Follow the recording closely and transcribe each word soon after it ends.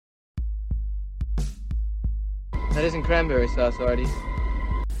That isn't cranberry sauce, Artie.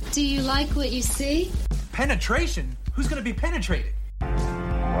 Do you like what you see? Penetration? Who's gonna be penetrated?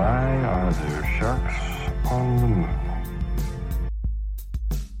 Why are there sharks on the moon?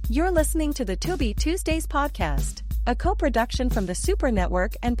 You're listening to the Tubi Tuesdays podcast, a co-production from the Super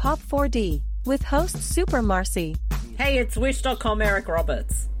Network and Pop4D, with host Super Marcy. Hey, it's Wish.com Eric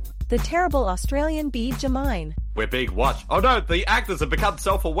Roberts. The terrible Australian bee Jamine. We're being watched. Oh no, the actors have become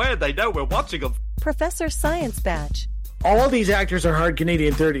self-aware. They know we're watching them. Professor Science Batch. All these actors are hard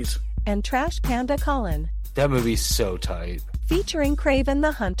Canadian 30s. And Trash Panda Colin. That movie's so tight. Featuring Craven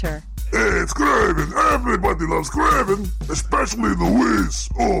the Hunter. Hey, it's Craven. Everybody loves Craven, especially Louise.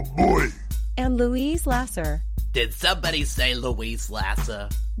 Oh boy. And Louise Lasser. Did somebody say Louise Lasser?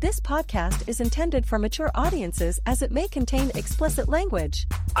 This podcast is intended for mature audiences as it may contain explicit language.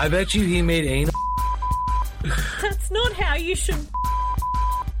 I bet you he made anal. That's not how you should...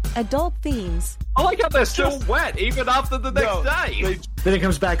 Adult themes. I like how they're still wet even after the next day. Then it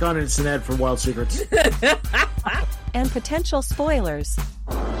comes back on and it's an ad for Wild Secrets. And potential spoilers.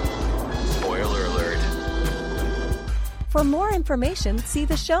 Spoiler alert. For more information, see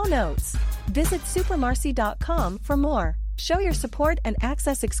the show notes. Visit supermarcy.com for more. Show your support and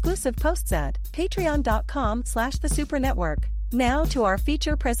access exclusive posts at patreon.com/thesupernetwork. Now to our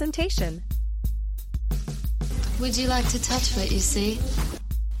feature presentation. Would you like to touch what you see?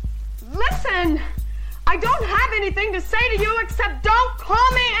 Listen! I don't have anything to say to you except don't call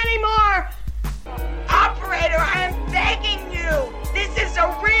me anymore! Operator, I am begging you! This is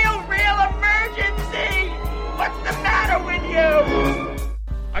a real emergency! What's the matter with you?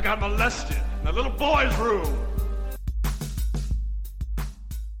 I got molested in a little boy's room.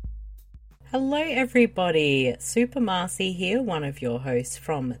 Hello everybody, Super Marcy here, one of your hosts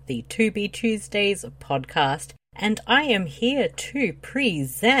from the Tubi Tuesdays podcast, and I am here to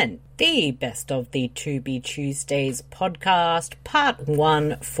present the Best of the Tubi Tuesdays podcast, Part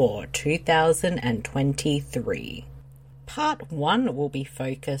 1 for 2023. Part 1 will be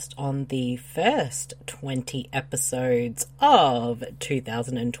focused on the first 20 episodes of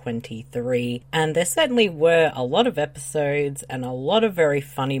 2023, and there certainly were a lot of episodes and a lot of very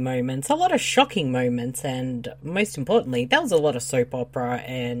funny moments, a lot of shocking moments, and most importantly, there was a lot of soap opera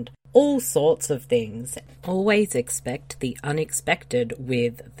and all sorts of things. Always expect the unexpected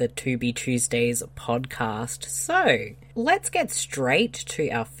with the Tubi Tuesdays podcast. So, let's get straight to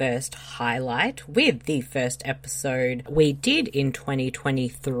our first highlight with the first episode we did in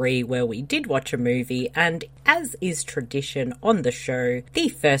 2023, where we did watch a movie, and as is tradition on the show, the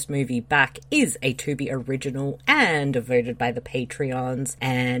first movie back is a Tubi original and voted by the Patreons,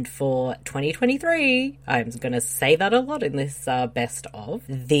 and for 2023, I'm going to say that a lot in this best of,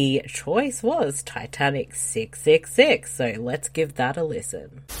 the choice was Titanic 666, so let's give that a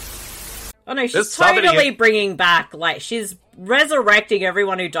listen. Oh no, she's totally bringing back, like, she's resurrecting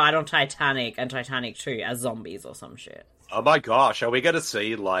everyone who died on Titanic and Titanic 2 as zombies or some shit. Oh my gosh, are we gonna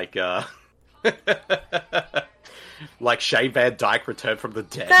see, like, like Shane Van Dyke return from the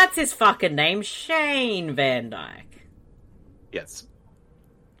dead? That's his fucking name, Shane Van Dyke. Yes.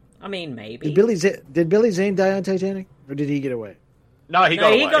 I mean, maybe. Did Billy Zane die on Titanic? Or did he get away? No, he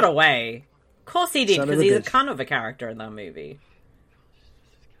got away. Of course he did, because he's a cunt of a character in that movie.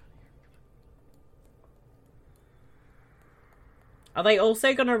 Are they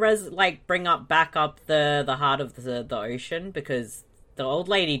also gonna bring back up the heart of the ocean? Because the old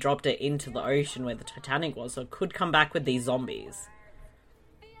lady dropped it into the ocean where the Titanic was, so it could come back with these zombies.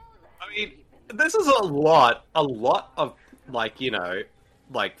 I mean, this is a lot of, like, you know,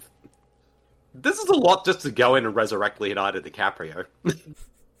 like, this is a lot just to go in and resurrect Leonardo DiCaprio.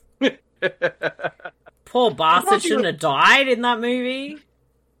 Poor bastard shouldn't have died in that movie.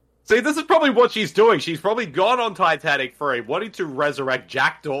 See, this is probably what she's doing. She's probably gone on Titanic 3, wanting to resurrect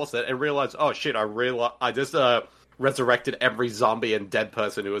Jack Dawson, and realized, oh shit, I just resurrected every zombie and dead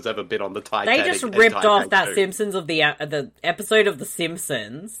person who has ever been on the Titanic. They just ripped off that Simpsons of the episode of The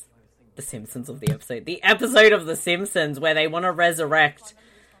Simpsons. The Simpsons of the episode. The episode of The Simpsons where they want to resurrect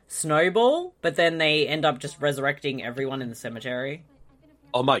Snowball, but then they end up just resurrecting everyone in the cemetery.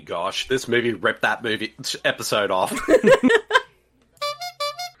 Oh my gosh, this movie ripped that episode off.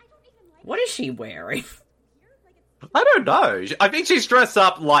 What is she wearing? I don't know. I think she's dressed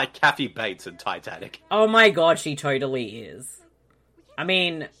up like Kathy Bates in Titanic. Oh my god, she totally is. I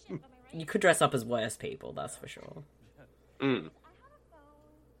mean, you could dress up as worse people, that's for sure.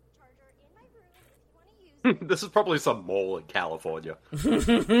 This is probably some mall in California.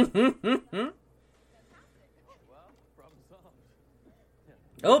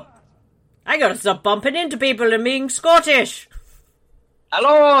 Oh, I gotta stop bumping into people and being Scottish.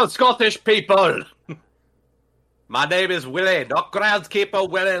 Hello, Scottish people. My name is Willie, not groundskeeper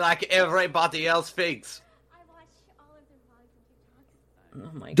Willie like everybody else thinks. Oh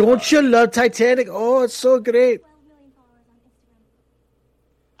my God. Don't you love Titanic? Oh, it's so great.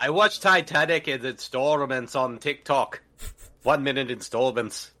 I watch Titanic in installments on TikTok. 1 minute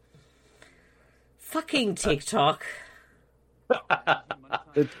installments. Fucking TikTok.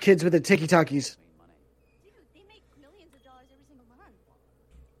 The kids with the tiki-talkies.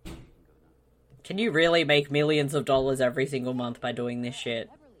 Can you really make millions of dollars every single month by doing this shit?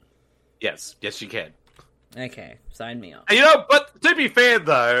 Yes, you can. Okay, sign me up. You know, but to be fair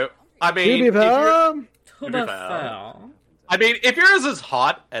though, I mean, if you're as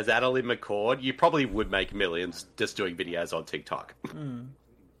hot as Natalie McCord, you probably would make millions just doing videos on TikTok.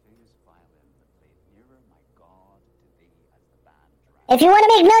 If you want to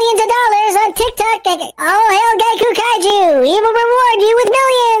make millions of dollars on TikTok, all hail Geiku Kaiju! He will reward you with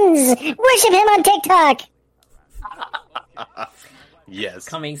millions! Worship him on TikTok! Yes.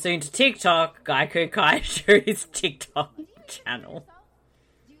 Coming soon to TikTok, Geiku Kaiju's TikTok channel.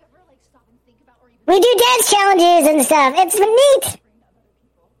 We do dance challenges and stuff. It's neat!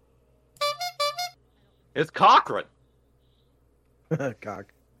 It's Cochrane.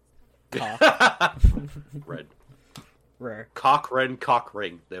 Cock. Red. Rare. Cochrane, cock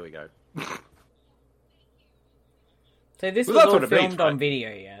ring. There we go. So this Well, was that's all what it filmed means, on right?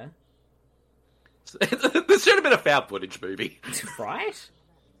 video, yeah? This should have been a found footage movie. Right?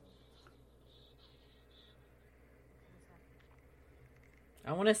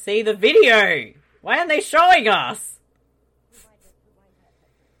 I want to see the video! Why aren't they showing us?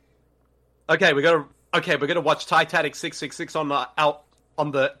 Okay, we're gonna watch Titanic 666 on the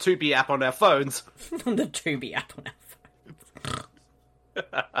Tubi app on our phones. On the Tubi app on our phones.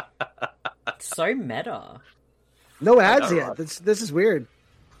 So meta. No ads yet. This is weird.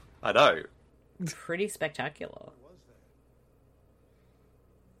 I know. Pretty spectacular.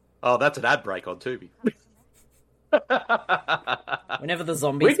 Oh, that's an ad break on Tubi. Whenever the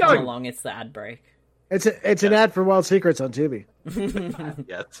zombies come along, it's the ad break. It's an ad for Wild Secrets on Tubi.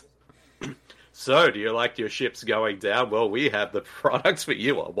 Yes. So, do you like your ships going down? Well, we have the products for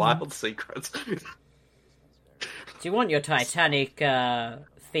you on Wild Secrets. Do you want your Titanic themed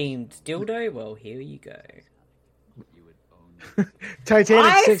dildo? Well, here you go. Titanic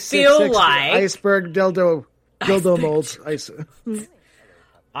I 666 feel like iceberg dildo molds.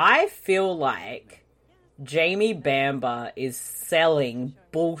 I feel like Jamie Bamber is selling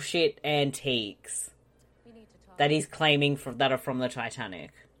bullshit antiques that he's claiming that are from the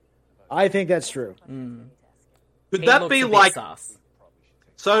Titanic. I think that's true. Could that be like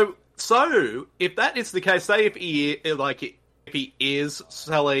so? If that is the case, say if he is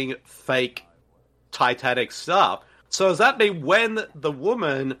selling fake Titanic stuff, so does that mean when the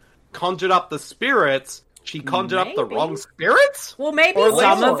woman conjured up the spirits, she conjured up the wrong spirits? Well, maybe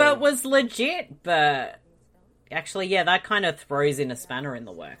some of it was legit, but actually, yeah, that kind of throws in a spanner in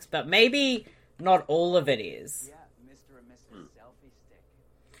the works. But maybe not all of it is.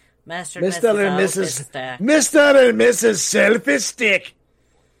 Mr. and Mrs. Selfie Stick.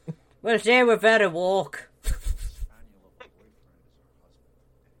 Well, today we're about to walk.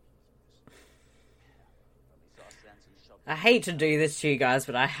 I hate to do this to you guys,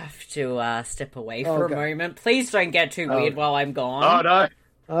 but I have to step away for a moment. Please don't get too weird while I'm gone. Oh no!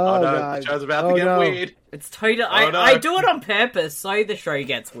 Oh no! God. The show's about to get weird. It's totally. I do it on purpose so the show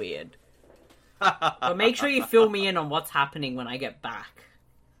gets weird. But make sure you fill me in on what's happening when I get back.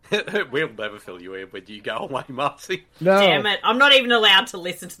 We'll never fill you in when you go away, Marcy. No. Damn it! I'm not even allowed to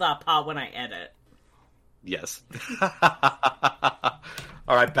listen to that part when I edit. Yes.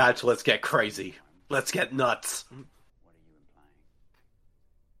 All right, Badge. Let's get crazy. Let's get nuts.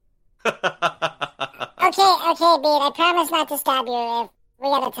 Okay, Beat, I promise not to stab you if we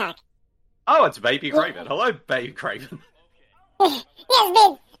gotta talk. Oh, it's Baby Craven. Hello, Baby Craven. Yes,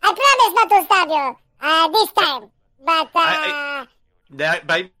 Beat, I promise not to stab you, this time. But, Now,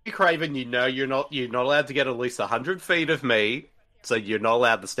 Baby Craven, you know you're not allowed to get at least 100 feet of me, so you're not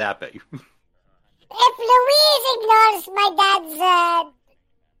allowed to stab me. If Louise ignores my dad's,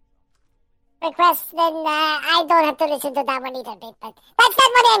 request, then I don't have to listen to that one either, Beat. But that's not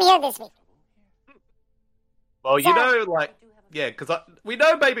why I'm here this week. Well, you know, because we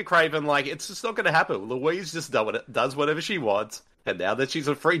know Baby Craven, it's just not going to happen. Louise just does whatever she wants, and now that she's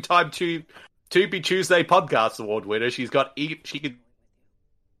a free-time Tubi Tuesday Podcast Award winner, she can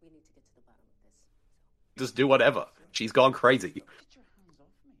just do whatever. She's gone crazy.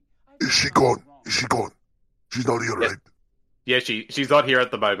 Is she gone? She's not here, right? Yeah, she's not here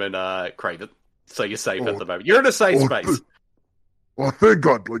at the moment, Craven. So you're safe at the moment. You're in a safe space. Oh, thank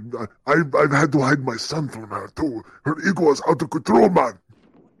God. Like, I've had to hide my son from her, too. Her ego is out of control, man.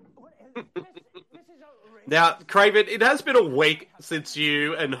 Now, Craven, it has been a week since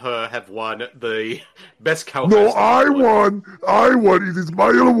you and her have won the best co-host. No, I won. It is my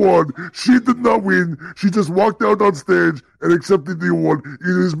award. She did not win. She just walked out on stage and accepted the award.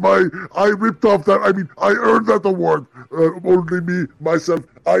 It is I ripped off that. I mean, I earned that award. Only me, myself.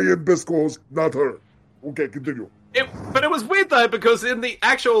 I am best co-host, not her. Okay, continue. But it was weird, though, because in the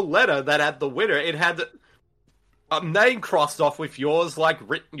actual letter that had the winner, it had a name crossed off with yours, like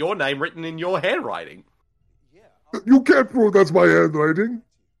your name written in your handwriting. You can't prove that's my handwriting.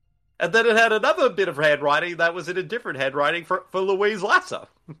 And then it had another bit of handwriting that was in a different handwriting for Louise Lasser.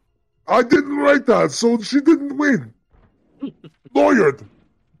 I didn't write that, so she didn't win. Lawyered.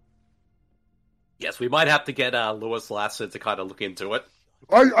 Yes, we might have to get Louise Lasser to kind of look into it.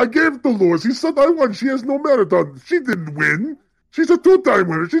 I gave it to Louis. He said I won. She has no merit on. She didn't win. She's a 2-time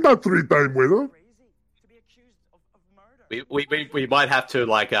winner. She's not 3-time winner. We might have to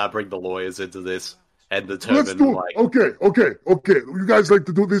bring the lawyers into this and determine. Let's do it. Okay. You guys like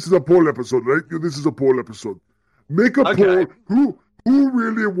to do this is a poll episode, right? This is a poll episode. Make a poll. Who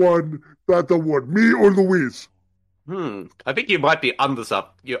really won that award? Me or Louise? I think you might be onto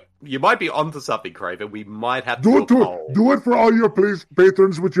something. You might be onto something, Craven. We might have to do do it too. Do it for all your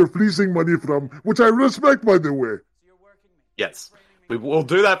patrons, which you're fleecing money from, which I respect, by the way. Yes, we will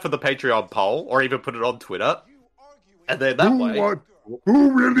do that for the Patreon poll, or even put it on Twitter, and then that way.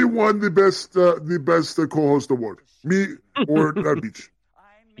 Who really won the best co-host award? Me or Beach?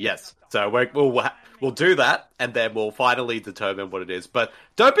 Yes. So we'll do that, and then we'll finally determine what it is. But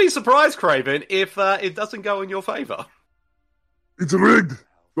don't be surprised, Craven, if it doesn't go in your favor. It's rigged.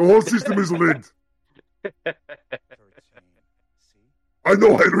 The whole system is rigged. I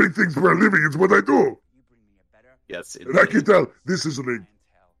know I rig things for a living. It's what I do. Yes, and I can tell this is rigged.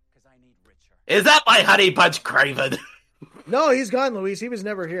 Is that my honey bunch, Craven? No, he's gone, Luis. He was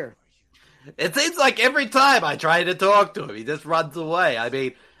never here. It seems like every time I try to talk to him, he just runs away. I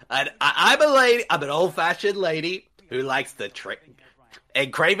mean, I'm a lady. I'm an old-fashioned lady who likes to treat.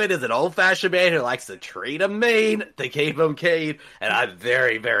 And Craven is an old-fashioned man who likes to treat him mean to keep him keen. And I'm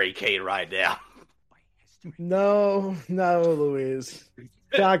very, very keen right now. No, Luis.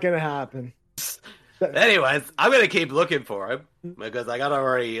 It's not going to happen. Anyways, I'm going to keep looking for him because I got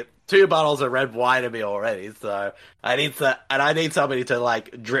already 2 bottles of red wine in me already. So I need somebody to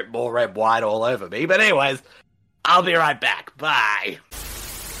drip more red wine all over me. But anyways, I'll be right back. Bye.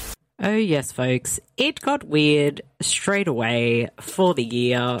 Oh yes, folks, it got weird straight away for the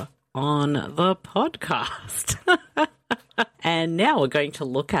year on the podcast. And now we're going to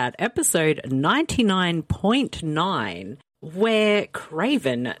look at episode 99.9, where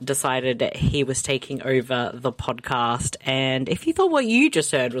Craven decided he was taking over the podcast. And if you thought what you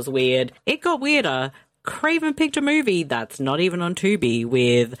just heard was weird, it got weirder. Craven picked a movie that's not even on Tubi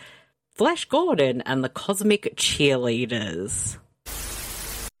with Flash Gordon and the Cosmic Cheerleaders.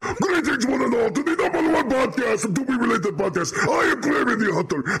 Greetings, one and all, to the #1 podcast of Tubi-related podcasts. I am Craven the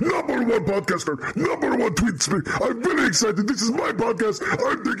Hunter, #1 podcaster, #1 tweet speak. I'm very excited. This is my podcast.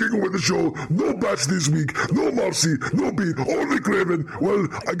 I'm taking over the show. No Batch this week. No Marcy. No B. Only Craven. Well,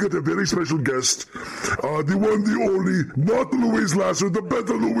 I got a very special guest. The one, the only, not Louise Lasser, the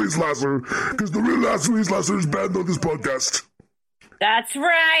better Louise Lasser, because the real Louise Lasser is banned on this podcast. That's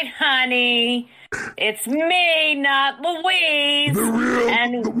right, honey. It's me, not Louise.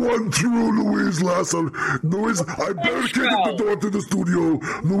 The one true Louise Lasser. Louise, I barricaded the door to the studio.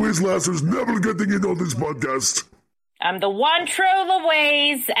 Louise Lasser's never getting in on this podcast. I'm the one true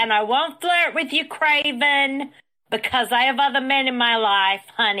Louise, and I won't flirt with you, Craven, because I have other men in my life,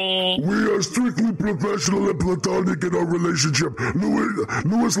 honey. We are strictly professional and platonic in our relationship.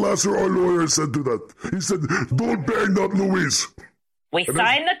 Louise Lasser, our lawyer, said to that. He said, don't bang that Louise. We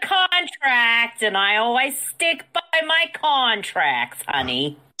signed the contract, and I always stick by my contracts,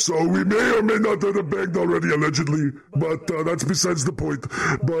 honey. So we may or may not have banged already, allegedly, but that's besides the point.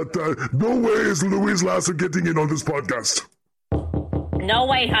 But no way is Louise Lasser getting in on this podcast. No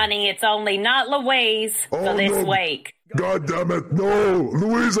way, honey. It's only not Louise for this week. God damn it. No.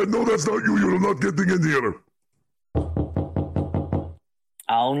 Louise, I know that's not you. You're not getting in here.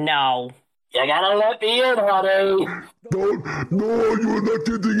 Oh, no. You gotta let me in, honey. No, you're not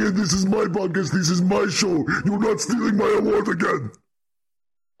getting in. This is my podcast. This is my show. You're not stealing my award again.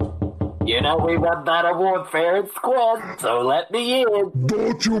 You know we won that award fair and square, so let me in.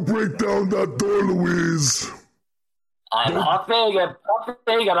 Don't you break down that door, Louise. I'm huffing and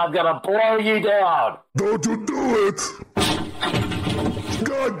I'm gonna blow you down. Don't you do it.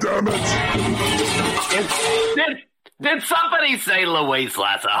 God damn it. Did somebody say Louise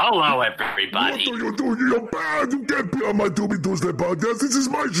Lasser? Hello, everybody. What are you doing? You're bad. You can't be on my Tubi Tuesday podcast. This is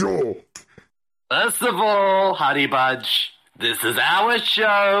my show. First of all, Honey Bunch, this is our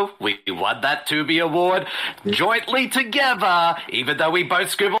show. We won that Tubi award jointly together, even though we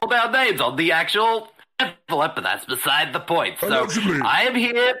both scribbled our names on the actual envelope, but that's beside the point. So Allegedly. I am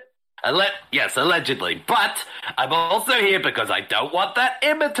here. Yes, allegedly. But I'm also here because I don't want that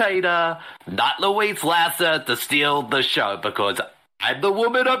imitator, not Louise Lasser, to steal the show, because I'm the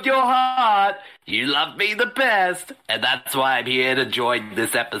woman of your heart. You love me the best, and that's why I'm here to join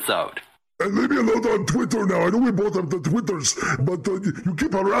this episode. And leave me alone on Twitter now. I know we both have the Twitters, but you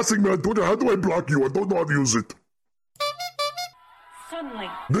keep harassing me on Twitter. How do I block you? I don't know how to use it. Suddenly,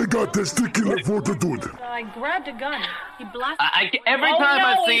 They got testicular fortitude. I grabbed a gun. He blasted. Every time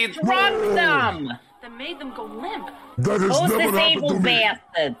I see it, dropped them. That made them go limp. That has Those never happened to disabled me.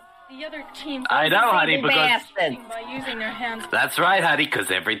 bastards. The other team. I know, honey, Disabled because bastards. By using their hands. that's right, honey, because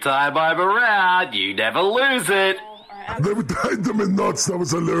every time I'm around, you never lose it. They tied them in knots. That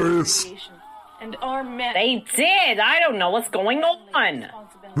was hilarious. And our men. They did. I don't know what's going on.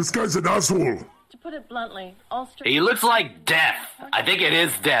 This guy's an asshole. To put it bluntly, all straight. He looks like death. I think it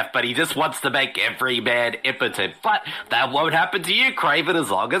is death, but he just wants to make every man impotent. But that won't happen to you, Craven,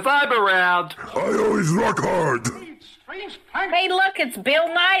 as long as I'm around. I always rock hard. Hey, look, it's Bill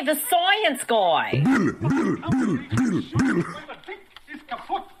Nye, the science guy. Bill.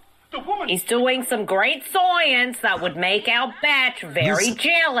 He's doing some great science that would make our batch very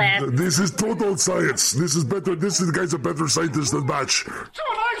jealous. This is total science. This is better. This is the guy's a better scientist than Batch.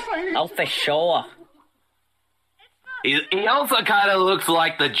 Oh, for sure. He also kind of looks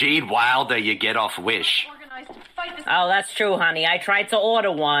like the Gene Wilder you get off Wish. Oh, that's true, honey. I tried to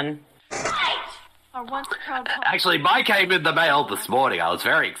order one. Our once proud Actually, mine came in the mail this morning. I was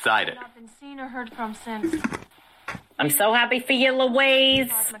very excited. not been seen or heard from since. I'm so happy for you, Louise.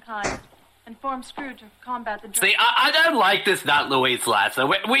 Mackay and formed Screw to combat the. See, I don't like this, not Louise Lasser.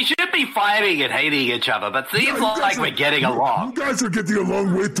 We should be fighting and hating each other, but seems like we're getting along. You guys are getting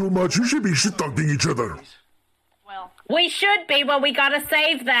along way too much. You should be shit-talking each other. We should be, but we gotta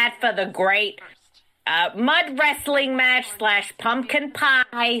save that for the great mud wrestling match / pumpkin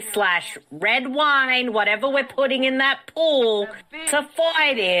pie / red wine, whatever we're putting in that pool to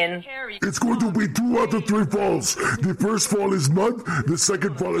fight in. It's going to be 2 out of 3 falls. The first fall is mud, the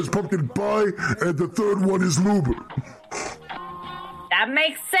second fall is pumpkin pie, and the third one is lube. That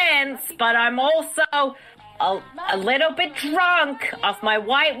makes sense, but I'm also a little bit drunk off my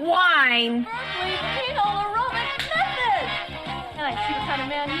white wine.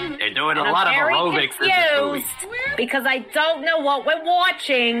 They're doing a And lot of I'm very aerobics in this movie. confused because I don't know what we're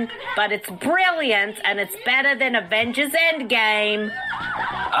watching, but it's brilliant and it's better than Avengers Endgame.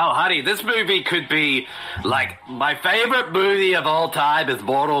 Oh, honey, this movie could be, like, my favorite movie of all time is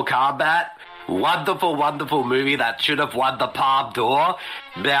Mortal Kombat. Wonderful, wonderful movie that should have won the Palme d'Or.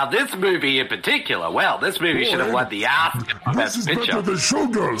 Now, this movie in particular, well, this movie should have won the Oscar for This Best is Picture. better than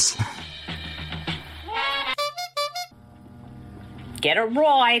Showgirls. Get it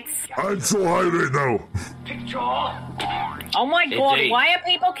right. I'm so high right now. Oh my god, Indeed. why are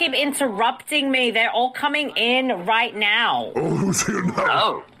people keep interrupting me? They're all coming in right now. Oh, who's here now?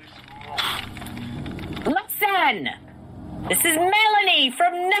 Oh. Listen! This is Melanie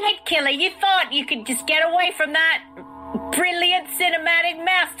from Nightkiller. You thought you could just get away from that brilliant cinematic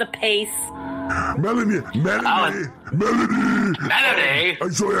masterpiece. Melanie.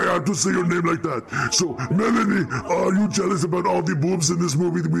 I'm sorry I have to say your name like that. So, Melanie, are you jealous about all the boobs in this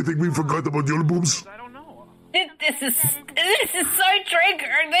movie? Do we think we forgot about your boobs? This is so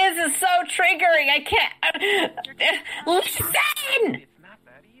triggering. This is so triggering. I can't. Listen!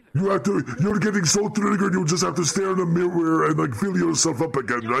 You're getting so triggered you just have to stare in the mirror and like feel yourself up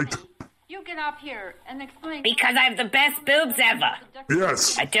again, right? You get up here and explain. Because I have the best boobs ever.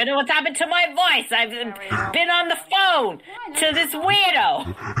 Yes. I don't know what's happened to my voice. I've been on the phone to this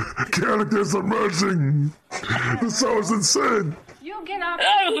weirdo. Characters are merging. This sounds insane. You get up.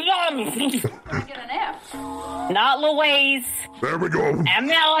 Get an F. Not Louise. There we go. And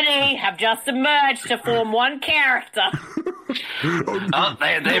Melanie have just emerged to form one character. Oh,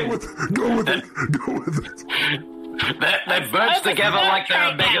 Go with it. They've merged together like they're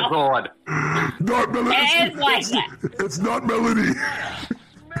a megazord. Not Melanie. It is like that. It's not Melanie.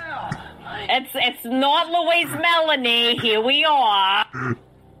 It's not Louise Melanie. Here we are.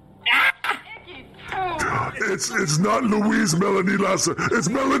 It's not Louise Melanie Lasser. It's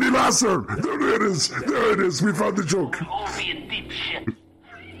Melanie Lasser. There it is. There it is. We found the joke.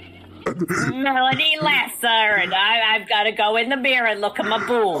 Melanie Lasser, and I've got to go in the mirror and look at my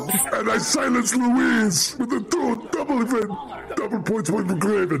boobs. And I silenced Louise with a truth. Double points went for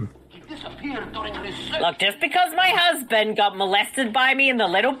Craven. Look, just because my husband got molested by me in the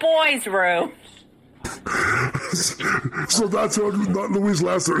little boys' room. So that's how not Louise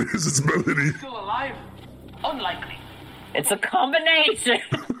Lasser is, it's Melanie. Still alive? Unlikely. It's a combination.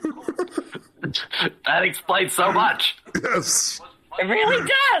 That explains so much. Yes. It really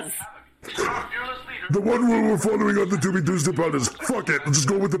does. The one rule we're following on the Tubi Tuesday pod is, fuck it, let's just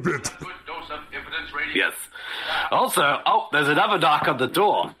go with the bit. Yes. Also, there's another knock on the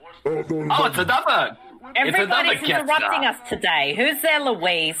door. It's another. Everybody's interrupting us today. Who's there,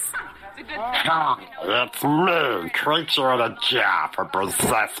 Louise? It's me, creature in a jar for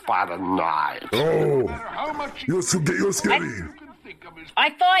possessed by the night. Oh, you're scary. I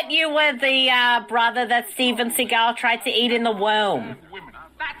thought you were the brother that Steven Seagal tried to eat in the womb.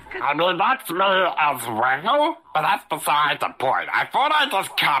 I mean, that's me as well, but that's beside the point. I thought I'd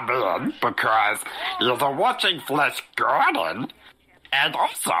just come in because you're watching Flesh Gordon, and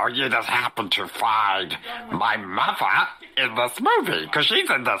also you just happen to find my mother in this movie, because she's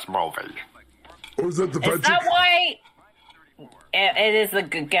in this movie. Oh, is that the Is that why? It is the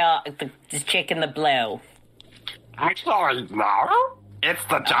girl, the chick in the blue. Actually, no. It's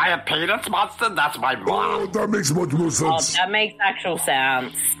the giant penis monster. That's my mom. Oh, that makes much more sense. Oh, that makes actual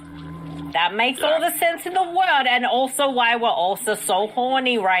sense. That makes all the sense in the world, and also why we're also so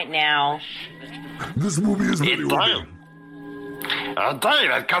horny right now. This movie is really horny. Indeed,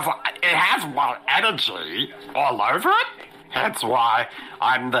 because it has more energy all over it. That's why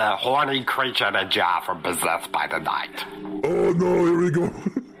I'm the horny creature in a jar from Possessed by the Night. Oh no, here we go.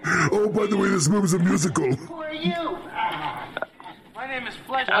 Oh, by the way, this movie's a musical. Who are you? My name is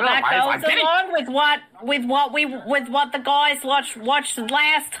Flesh. Well, that goes along with what the guys watched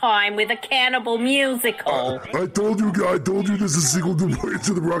last time with a cannibal musical. I told you this is a sequel to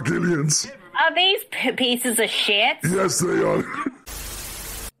the Rock Aliens. Are these pieces of shit? Yes, they are.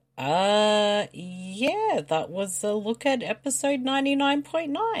 Yeah, that was a look at episode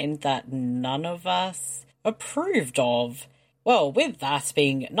 99.9 that none of us approved of. Well, with that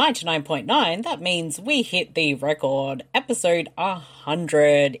being 99.9, that means we hit the record episode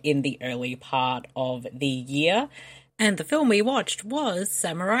 100 in the early part of the year, and the film we watched was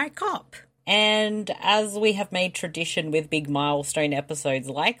Samurai Cop. And as we have made tradition with big milestone episodes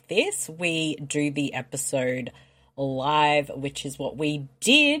like this, we do the episode live, which is what we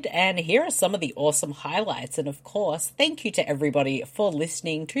did, and here are some of the awesome highlights. And of course, thank you to everybody for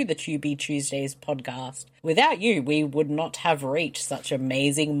listening to the Tubi Tuesdays podcast. Without you, we would not have reached such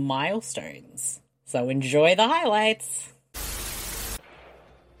amazing milestones. So enjoy the highlights.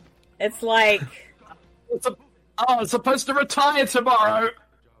 It's like... I'm supposed to retire tomorrow!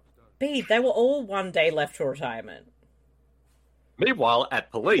 B, they were all one day left to retirement. Meanwhile, at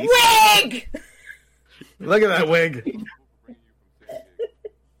police... Wig! Look at that wig.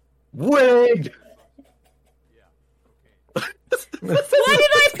 Wig! Why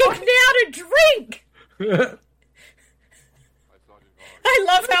did I pick now to drink? I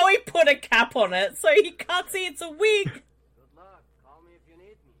love how he put a cap on it so you can't see it's a wig.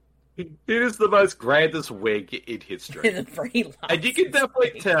 It is the most grandest wig in history. And you can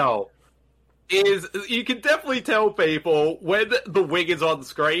definitely tell... You can definitely tell people when the wig is on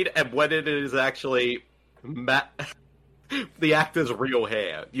screen and when it is actually the actor's real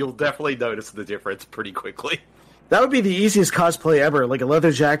hair. You'll definitely notice the difference pretty quickly. That would be the easiest cosplay ever, like a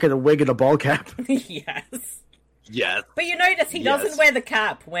leather jacket, a wig, and a ball cap. Yes. Yes. But you notice he doesn't wear the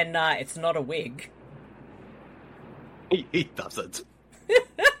cap when it's not a wig. He doesn't.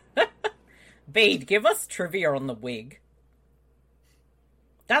 Bede, give us trivia on the wig.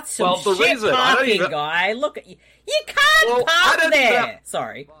 That's some the shit reason, parking, guy. Look at you. You can't park there!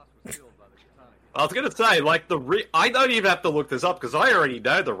 Sorry. I was going to say, like, I don't even have to look this up, because I already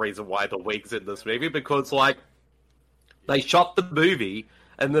know the reason why the wig's in this movie, because, like, they shot the movie,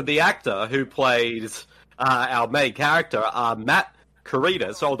 and then the actor who plays our main character, Matt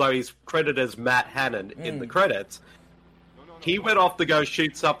Caritas, although he's credited as Matt Hannon in the credits, he went off to go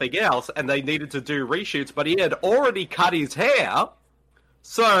shoot something else, and they needed to do reshoots, but he had already cut his hair,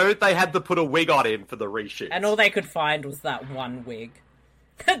 so they had to put a wig on him for the reshoot. And all they could find was that one wig.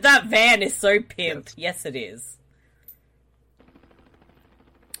 That van is so pimped. Yes, it is.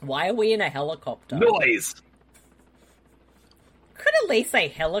 Why are we in a helicopter? Noise! Could at least say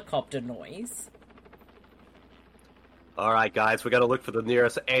helicopter noise. Alright, guys, we gotta look for the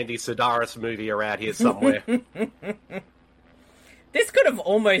nearest Andy Sedaris movie around here somewhere. This could have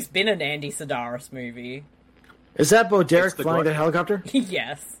almost been an Andy Sedaris movie. Is that Bo Derek flying the helicopter?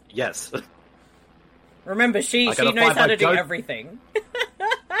 Yes. Yes. Remember, she knows how to do everything.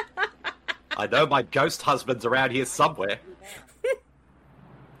 I know my ghost husband's around here somewhere.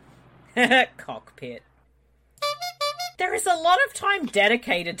 Cockpit. There is a lot of time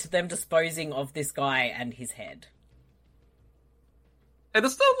dedicated to them disposing of this guy and his head. And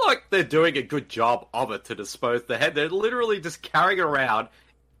it's not like they're doing a good job of it to dispose the head. They're literally just carrying it around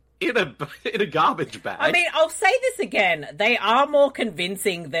in a garbage bag. I mean, I'll say this again. They are more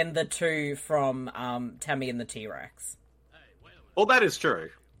convincing than the two from Tammy and the T-Rex. Well, that is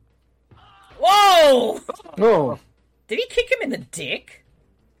true. Whoa! Oh. Did he kick him in the dick?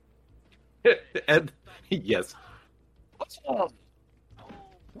 And, yes.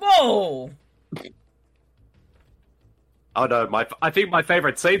 Whoa! Oh no, I think my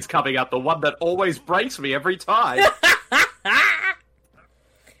favourite scene's coming up, the one that always breaks me every time.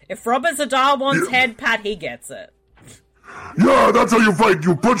 If Robert Zadar wants head pat, he gets it. Yeah, that's how you fight.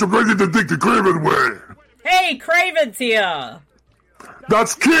 You punch him right in the dick the Craven way. Hey, Craven's here!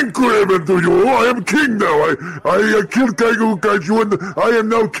 That's King Craven to you. I am king now. I killed Kaiju and I am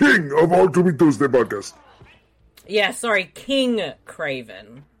now king of all Tubi Tuesday podcast. Yeah, sorry, King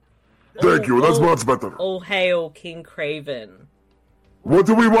Craven. Thank you, that's much better. All hail King Craven. What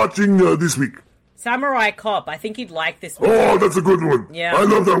are we watching this week? Samurai Cop, I think you'd like this week. Oh, that's a good one. Yeah. I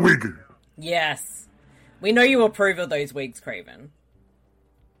love that week. Yes. We know you approve of those weeks, Craven.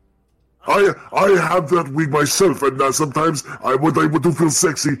 I have that wig myself, and sometimes when I want to feel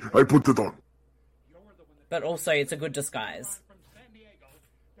sexy, I put it on. But also, it's a good disguise.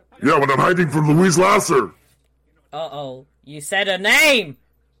 Yeah, when I'm hiding from Louise Lasser. Uh-oh. You said a name!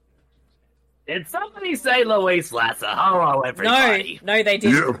 Did somebody say Louise Lasser? Hello, everybody. No, they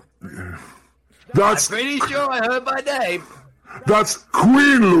didn't. Yeah. I'm pretty sure I heard my name. That's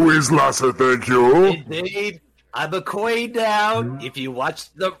Queen Louise Lasser, thank you. Indeed. I'm a queen now. If you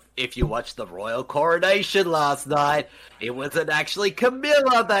watched the royal coronation last night, it wasn't actually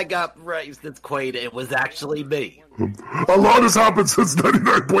Camilla that got raised as queen. It was actually me. A lot has happened since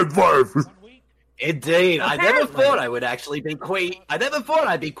 99.5. Indeed. Apparently. I never thought I would actually be queen. I never thought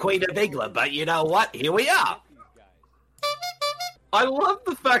I'd be queen of England, but you know what? Here we are. I love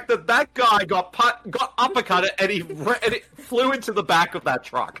the fact that guy got uppercutted and he flew into the back of that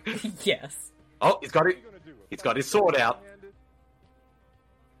truck. Yes. Oh, he's got it. He's got his sword out.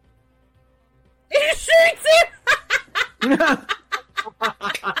 He shoots him!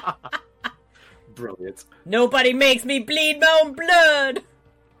 Brilliant. Nobody makes me bleed my own blood!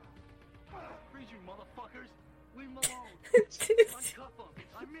 You sound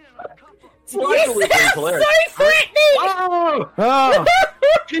so threatening! Oh!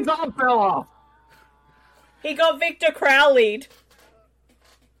 His arm fell off! He got Victor Crowley'd.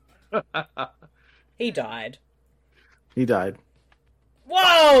 He died. He died.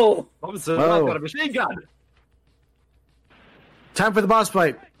 Whoa! Robinson Whoa. got a machine gun. Time for the boss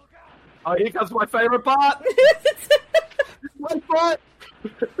fight. Oh, here comes my favourite part. My part.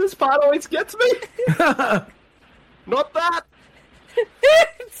 This part always gets me. Not that. He's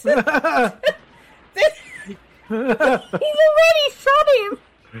already shot him.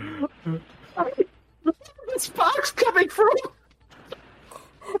 The spark's coming from.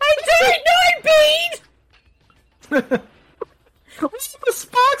 I don't know, Bede. Where's the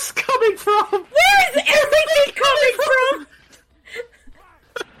sparks coming from? Where is everything coming from?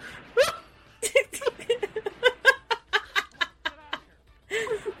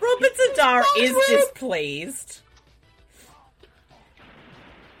 Robert Zadar is displeased.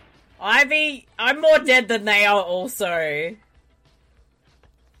 Ivy, I'm more dead than they are also.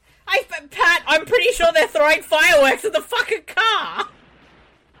 Pat, I'm pretty sure they're throwing fireworks at the fucking car.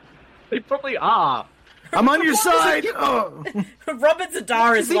 They probably are. I'm on your side. Oh. Robert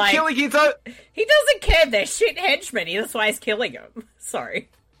Zadar is he like... killing his own... He doesn't care. They're shit henchmen. That's why he's killing them. Sorry.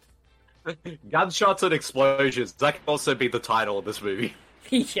 Gunshots and explosions. That can also be the title of this movie.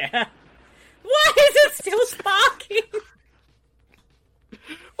 Yeah. Why is it still sparking?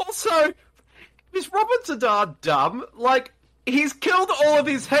 Also, is Robert Zadar dumb? Like, he's killed all of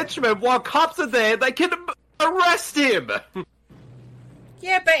his henchmen while cops are there. They can arrest him.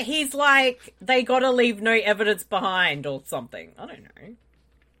 Yeah, but he's like, they gotta leave no evidence behind or something. I don't know.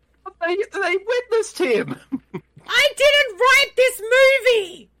 They witnessed him. I didn't write this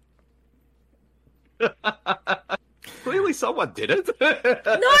movie! Clearly someone did it. No,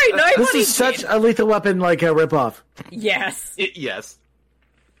 nobody This is such did. a Lethal Weapon, like, a ripoff. Yes. Yes.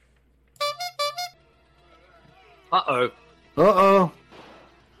 Uh-oh. Uh-oh.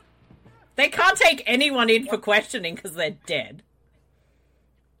 They can't take anyone in for questioning because they're dead.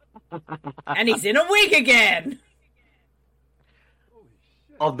 And he's in a wig again!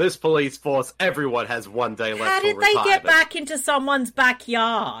 On this police force, everyone has one day left How for did they retirement. get back into someone's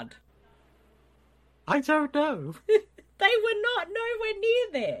backyard? I don't know. They were not nowhere near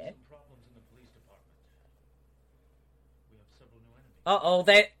there.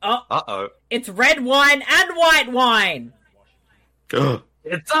 Uh-oh. It's red wine and white wine.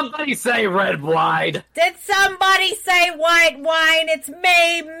 Did somebody say red wine? Did somebody say white wine? It's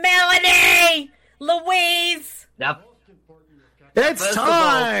me, Melanie! Louise! Now, It's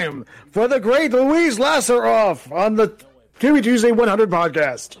time for the great Louise Lasseroff on the Tubi Tuesday 100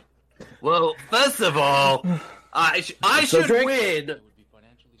 podcast. well, first of all, I So should drink. win.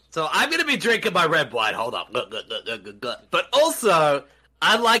 So I'm going to be drinking my red wine. Hold up. But also,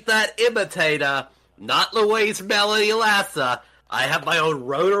 unlike that imitator, not Louise Melanie Lasser, I have my own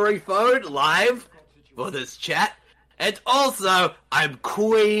rotary phone live for this chat. And also, I'm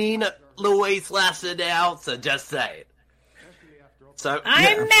Queen Louise Lasser now, so just say it. So,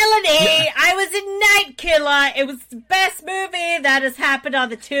 I'm Melanie! I was in Night Killer! It was the best movie that has happened on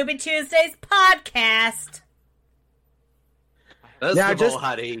the Tubi Tuesdays podcast! First Now, of all,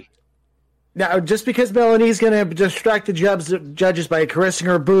 honey, Now, just because Melanie's going to distract the judges by caressing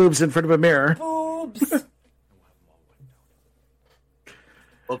her boobs in front of a mirror. Boobs!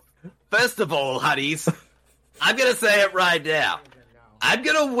 first of all, honeys, I'm going to say it right now. I'm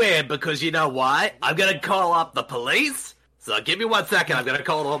going to win because you know why? I'm going to call up the police. So give me 1 second. I'm going to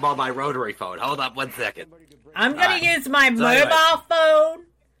call them on my rotary phone. Hold up 1 second. I'm gonna use my So mobile anyway. phone.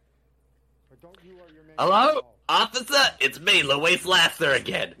 Hello? Officer? It's me, Louise Lasser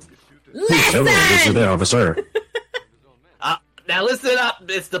again. Hello, this is the officer. Now listen up,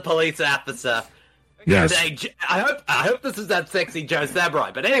 Mr. Police Officer. Yes. I hope this is that sexy Joe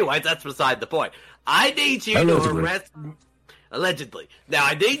Samurai. But anyways, that's beside the point. I need you to arrest... Allegedly. Now,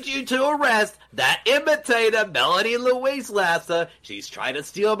 I need you to arrest that imitator, Melanie Louise Lasser. She's trying to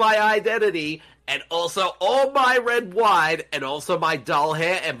steal my identity, and also all my red wine, and also my doll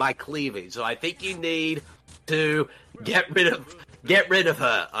hair and my cleavage. So I think you need to get rid of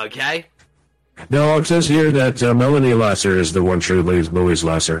her, okay? No, it says here that Melanie Lasser is the one true Louise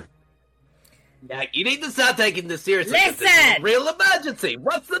Lasser. Now, you need to start taking this seriously. 'cause this is Listen! a real emergency.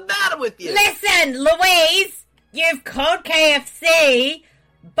 What's the matter with you? Listen, Louise! You've called KFC,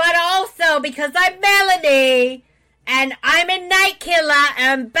 but also because I'm Melanie, and I'm a Night Killer,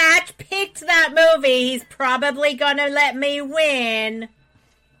 and Batch picked that movie, he's probably gonna let me win.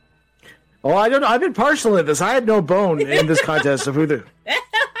 Oh, I don't know. I've been partial in this. I had no bone in this contest of who the...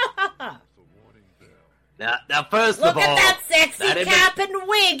 Now, first Look of all... at that sexy that cap and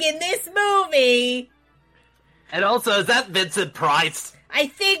wig in this movie! And also, is that Vincent Price? I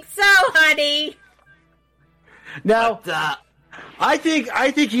think so, honey! Now, I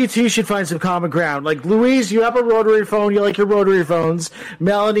think you two should find some common ground. Like, Louise, you have a rotary phone. You like your rotary phones.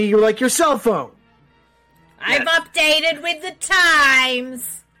 Melanie, you like your cell phone. I've updated with the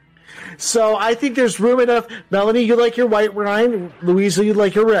times. So I think there's room enough. Melanie, you like your white wine. Louise, you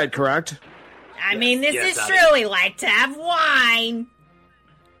like your red, correct? I mean, this yes, is honey. true. We like to have wine.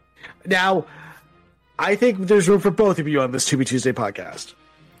 Now, I think there's room for both of you on this Tubi Tuesday podcast.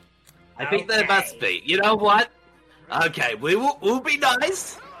 I think there must be. You know what? Okay, we'll be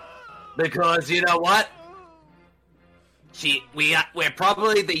nice because you know what? We're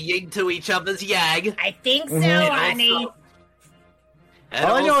probably the yin to each other's yang. I think so, And honey. also-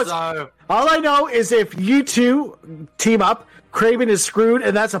 and all I know is if you two team up, Craven is screwed,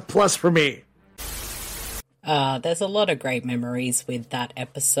 and that's a plus for me. There's a lot of great memories with that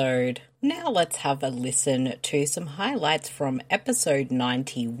episode. Now let's have a listen to some highlights from episode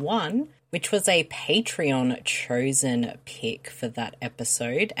 91, which was a Patreon chosen pick for that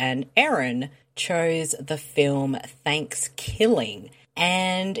episode, and Erin chose the film Thanksgiving.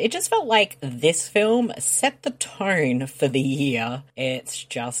 And it just felt like this film set the tone for the year. It's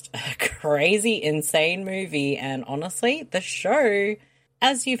just a crazy, insane movie, and honestly, the show,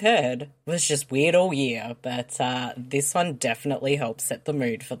 as you've heard, was just weird all year, but this one definitely helped set the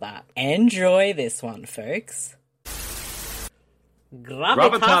mood for that. Enjoy this one, folks.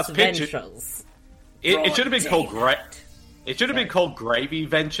 Gravitas Ventures. It should have been called It should have been called Gravy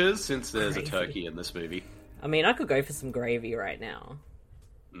Ventures, since there's a turkey in this movie. I mean, I could go for some gravy right now.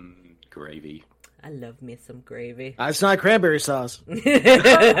 Gravy. I love me some gravy. It's not cranberry sauce.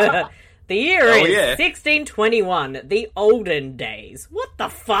 The year is yeah. 1621, the olden days. What the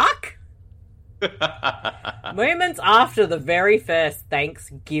fuck? Moments after the very first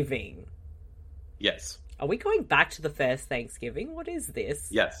Thanksgiving. Yes. Are we going back to the first Thanksgiving? What is this?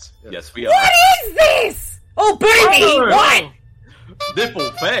 Yes, we are. What is this? Oh, baby! What?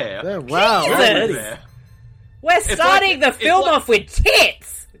 Nipple fair. Wow. Jesus. Fair. We're starting the film off with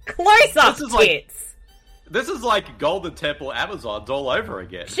tits! Close-up tits! This is like Golden Temple Amazons all over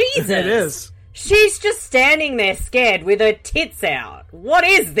again. Jesus! It is. She's just standing there scared with her tits out. What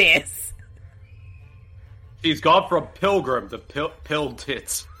is this? She's gone from pilgrim to pilled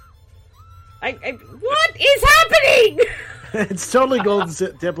tits. What is happening? It's totally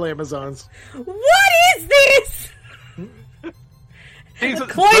Golden Temple Amazons. What is this? She's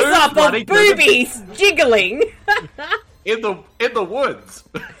Close up of boobies jiggling. in the woods.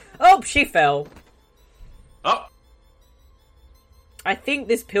 Oh, she fell. Oh. I think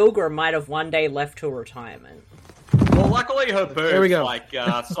this pilgrim might have one day left to retirement. Well, luckily her There we boobs,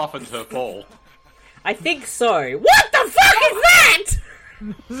 go. softened her fall. I think so. What the fuck is that?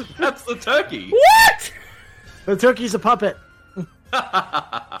 That's the turkey. What? The turkey's a puppet.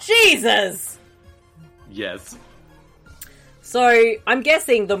 Jesus. Yes. So, I'm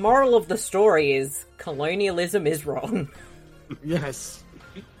guessing the moral of the story is colonialism is wrong. Yes.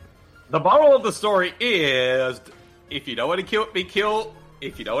 The moral of the story is, if you don't want to be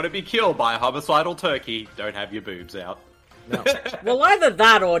killed by a homicidal turkey, don't have your boobs out. No. Well, either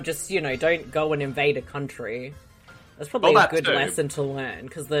that or just, don't go and invade a country. That's probably a good lesson to learn,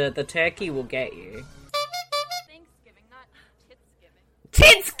 because the turkey will get you. Thanksgiving, not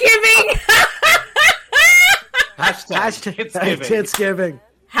Titsgiving. Titsgiving! Hashtag Titsgiving. Titsgiving.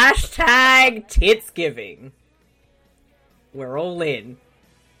 Hashtag Titsgiving. We're all in.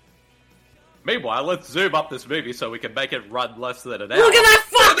 Meanwhile, let's zoom up this movie so we can make it run less than an hour. Look at that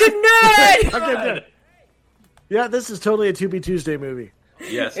fucking nerd! Yeah, this is totally a Tubi Tuesday movie.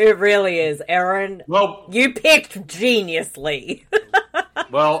 Yes. It really is. Aaron, well, you picked geniusly.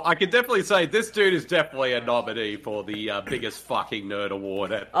 Well, I can definitely say this dude is definitely a nominee for the biggest fucking nerd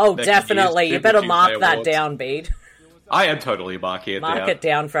award. Oh, definitely. You better mark that down, Bede. I am totally marking it down. Mark it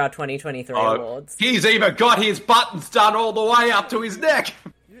down for our 2023 awards. He's even got his buttons done all the way up to his neck.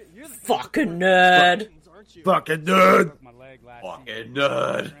 Fucking nerd. Fucking nerd. Fucking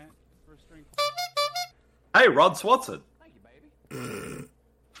nerd. Hey, Ron Swanson. It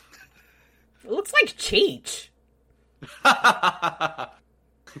looks like Cheech.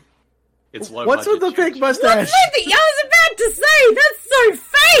 It's low What's with budget the fake Cheech. mustache? I was about to say, that's so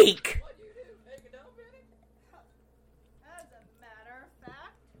fake.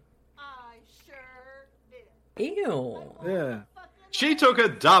 Ew. Yeah. She took a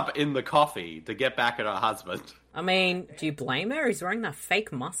dump in the coffee to get back at her husband. I mean, do you blame her? He's wearing that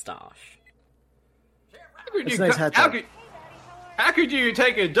fake mustache. It's nice hat though. How could you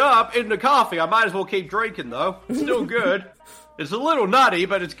take a dump in the coffee? I might as well keep drinking, though. It's still good. It's a little nutty,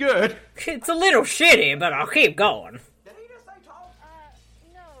 but it's good. It's a little shitty, but I'll keep going.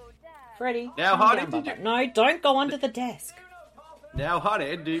 Freddie. Now, honey, did you... No, don't go under the desk. Now,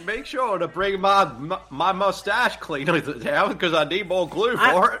 honey, do you make sure to bring my mustache cleaner down, because I need more glue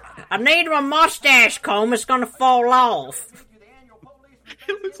for it. I need my mustache comb. It's gonna fall off.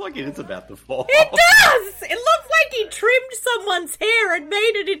 It looks like it is about to fall It off. does! It looks like he trimmed someone's hair and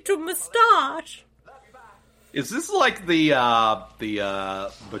made it into a moustache. Is this like the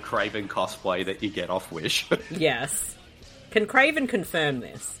Craven cosplay that you get off Wish? Yes. Can Craven confirm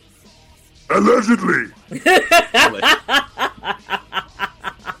this? Allegedly.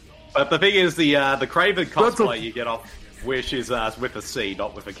 But the thing is, the Craven cosplay you get off Wish is with a C,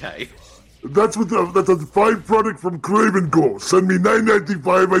 not with a K. That's a fine product from Craven Co. Send me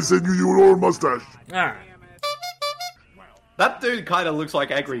 $9.95. I send you your mustache. Alright. That dude kind of looks like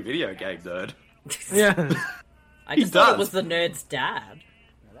Angry Video Game Nerd. Yeah. I just thought it was the nerd's dad.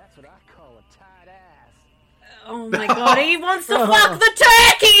 Oh my god, he wants to fuck the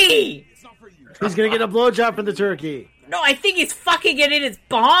turkey! He's gonna get a blowjob from the turkey. No, I think he's fucking it in his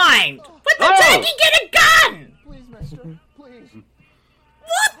behind. Let the turkey get a gun! Please, mister, please.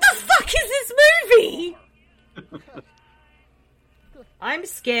 What the fuck is this movie? I'm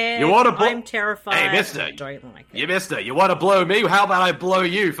scared. I'm terrified. Hey, mister. I don't like it. You mister, you want to blow me? How about I blow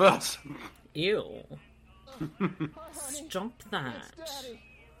you first? Ew. Stop that.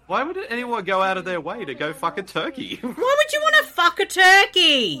 Why would anyone go out of their way to go fuck a turkey? Why would you want to fuck a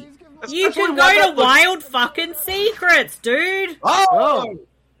turkey? You Especially can one go that to Wild fucking Secrets, dude. Oh!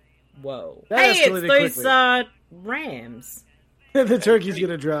 Whoa. That Hey, it's escalated those, quickly. rams. The turkey's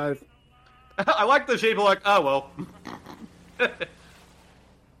gonna drive. I like the sheep are like, oh well.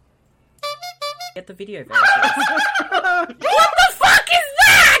 Get the video version. What the fuck is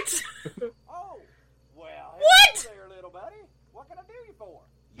that? What?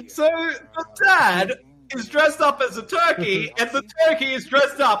 So the dad is dressed up as a turkey, and the turkey is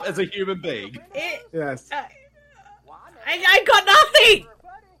dressed up as a human being. Yes. I got nothing.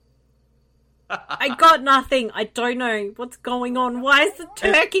 I got nothing. I don't know what's going on. Why is the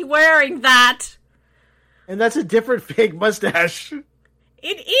turkey wearing that? And that's a different fake mustache.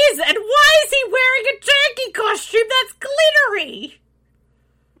 It is, and why is he wearing a turkey costume that's glittery?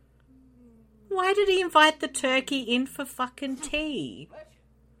 Why did he invite the turkey in for fucking tea?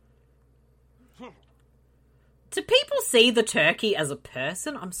 Do people see the turkey as a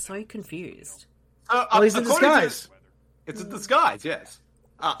person? I'm so confused. He's in disguise. It's a disguise, yes.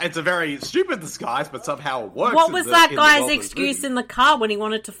 It's a very stupid disguise, but somehow it works. What was that guy's excuse in the car when he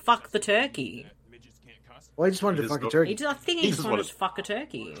wanted to fuck the turkey? Well, he just wanted to fuck a turkey. I think he just wanted to fuck a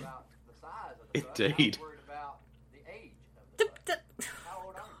turkey. Indeed.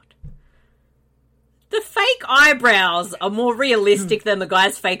 The fake eyebrows are more realistic than the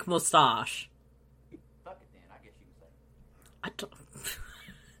guy's fake moustache.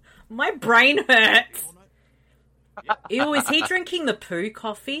 My brain hurts. Ew, is he drinking the poo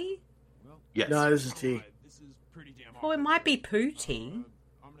coffee? Yes. No, this is tea. Oh, it might be poo tea.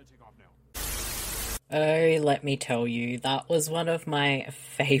 Oh, let me tell you, that was one of my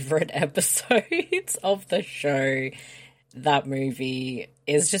favourite episodes of the show. That movie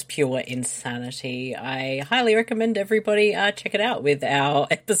is just pure insanity. I highly recommend everybody check it out with our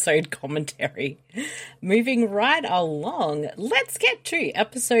episode commentary. Moving right along, let's get to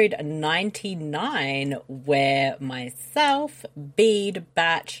episode 99, where myself, Bede,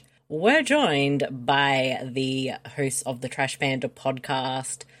 Batch were joined by the hosts of the Trash Panda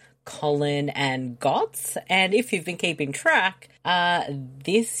podcast, Colin and Gots. And if you've been keeping track,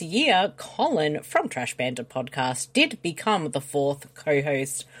 this year, Colin from Trash Panda podcast did become the fourth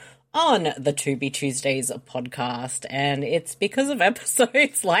co-host on the Tubi Tuesdays podcast, and it's because of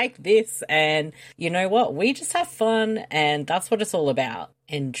episodes like this. And you know what? We just have fun, and that's what it's all about.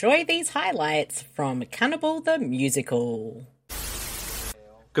 Enjoy these highlights from Cannibal the Musical.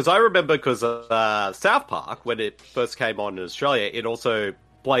 Because I remember, South Park, when it first came on in Australia, it also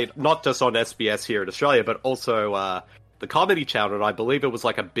played not just on SBS here in Australia, but also the Comedy Channel, and I believe it was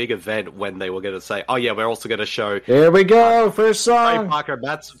like a big event when they were going to say, oh yeah, we're also going to show... Here we go, first song! Parker,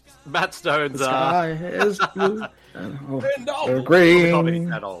 Matt Stone's... The sky is blue, and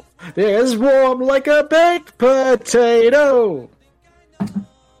green, it's warm like a baked potato.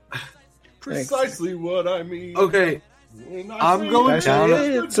 Precisely what I mean. Okay, I'm going down...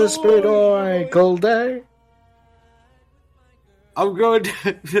 It's a sprinkle day. I'm going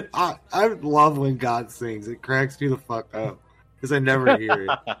to... I love when God sings. It cracks me the fuck up. Because I never hear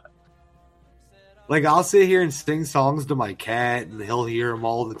it. Like, I'll sit here and sing songs to my cat, and he'll hear them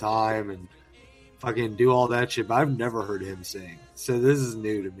all the time, and fucking do all that shit, but I've never heard him sing. So this is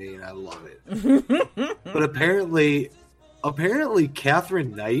new to me, and I love it. But apparently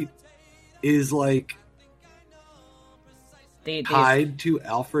Catherine Knight is, like, tied to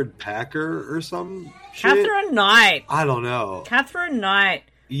Alfred Packer or some shit. Catherine Knight. I don't know. Catherine Knight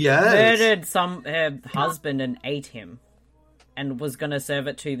murdered her husband and ate him, and was going to serve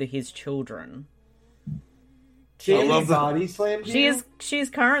it to his children. She is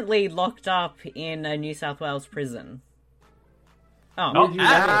currently locked up in a New South Wales prison. Oh,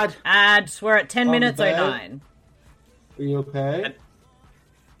 ad. We're at 10 minutes 09. Are you okay?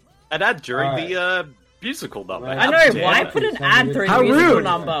 An ad during the musical number. I know, why put an ad through the musical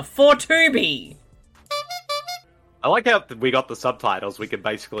number for Tubi? I like how we got the subtitles. We can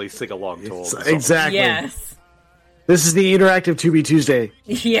basically sing along to all the songs. Exactly. Yes. This is the interactive Tubi Tuesday.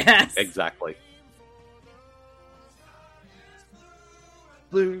 Yes. Exactly.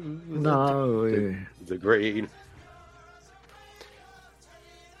 Blue. No. The green.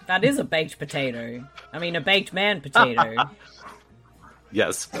 That is a baked potato. I mean, a baked man potato.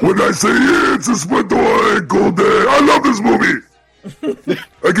 Yes. When I say it's a sprinkle day, I love this movie.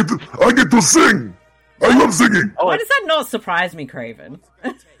 I get to sing. I love singing. Why does that not surprise me, Craven?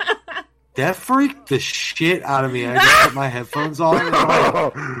 That freaked the shit out of me. I just put my headphones on.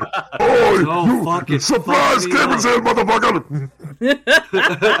 And surprise, Craven's here, motherfucker!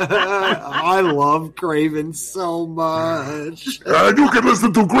 I love Craven so much. And you can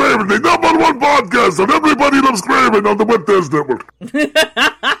listen to Craven, the #1 podcast of Everybody Loves Craven on the Web Test Network.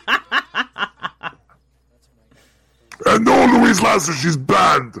 And no Louise Lasser, she's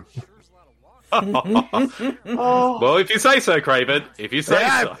banned. Well, if you say so, Craven. If you say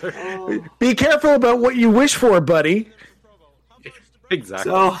so. Be careful about what you wish for, buddy.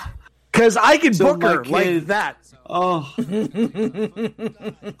 Exactly. Because I can book her like that.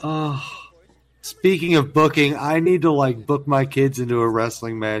 Speaking of booking, I need to book my kids into a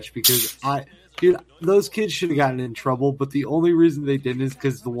wrestling match because those kids should have gotten in trouble, but the only reason they didn't is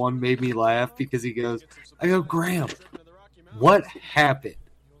because the one made me laugh because I go, Graham, what happened?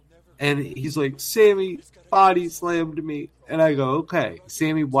 And he's like, Sammy body slammed me. And I go, okay,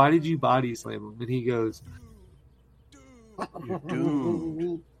 Sammy, why did you body slam him? And he goes, You're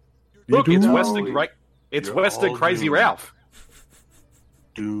doomed. Look, You're it's doomed. Western, right? It's You're Western all Crazy doomed. Ralph.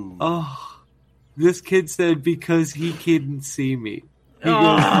 Doomed. Oh, this kid said because he couldn't see me. He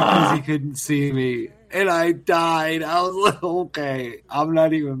goes, because he couldn't see me. And I died. I was like, okay, I'm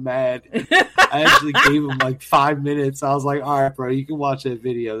not even mad. I actually gave him like 5 minutes. I was like, all right, bro, you can watch that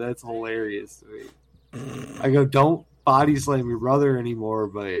video. That's hilarious to me. I go, don't body slam your brother anymore,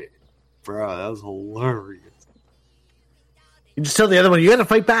 but bro, that was hilarious. You just tell the other one, you got to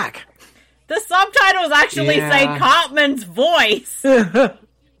fight back. The subtitles actually say Cartman's voice.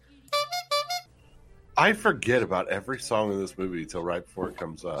 I forget about every song in this movie until right before it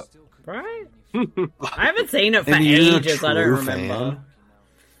comes up. Right? I haven't seen it for And you're a ages. I don't true remember. fan?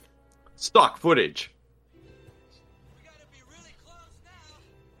 Stock footage.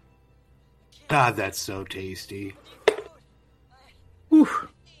 God, that's so tasty. We're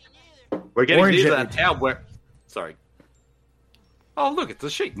getting Orange near it. that town where... Sorry. Oh, look, it's a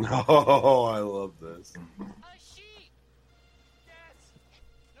sheep. Oh, I love this.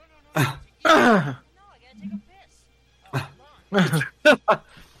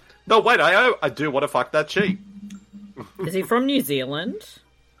 No, wait, I do want to fuck that sheep. Is he from New Zealand?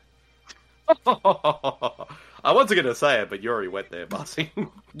 I wasn't going to say it, but you already went there, Marcy.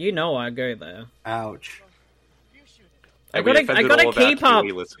 You know I go there. Ouch. I And we gotta offended all of our keep up.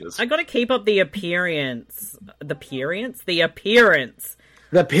 Kiwi listeners. I gotta keep up the appearance. The appearance. The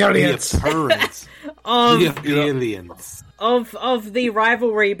The periods. appearance. Of The appearance. of the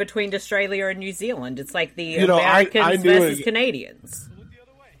rivalry between Australia and New Zealand. It's like the You know, Americans I knew versus it. Canadians.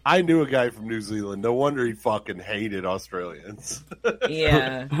 I knew a guy from New Zealand. No wonder he fucking hated Australians.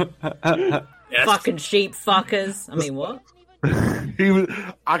 Yeah. Yes. Fucking sheep fuckers. I mean, what? He was.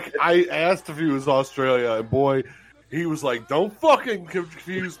 I asked if he was Australia, and boy, he was like, "Don't fucking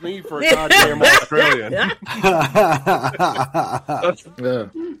confuse me for a goddamn Australian."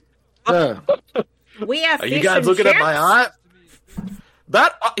 We have Are fish you guys and looking at chips? my eye?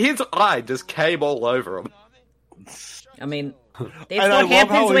 That his eye just came all over him. I mean, that's And I what love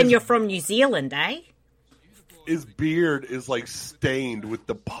happens how when his- you're from New Zealand, eh? His beard is like stained with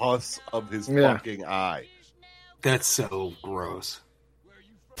the pus of his Yeah. fucking eye. That's so gross.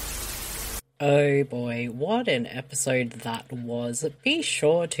 Oh boy, what an episode that was. Be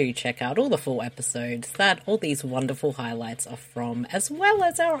sure to check out all the full episodes that all these wonderful highlights are from, as well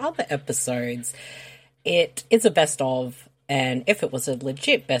as our other episodes. It is a best of, and if it was a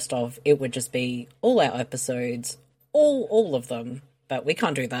legit best of, it would just be all our episodes, all of them. But we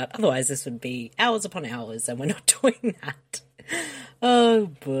can't do that, otherwise this would be hours upon hours, and we're not doing that. Oh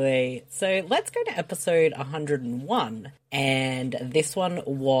boy. So let's go to episode 101. And this one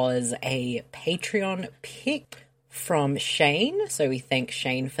was a Patreon pick from Shane. So we thank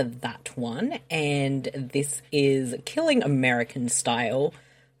Shane for that one. And this is Killing American Style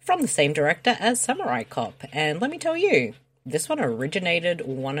from the same director as Samurai Cop. And let me tell you, this one originated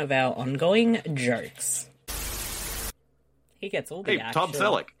one of our ongoing jokes. He gets all the Hey, action. Tom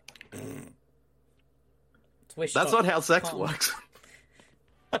Selleck. Wish That's Tom- not how sex Tom. works.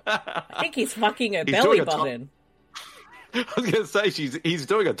 I think he's fucking her He's belly doing a Tom- button. I was going to say he's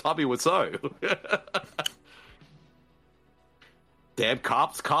doing a Tommy Wiseau. Damn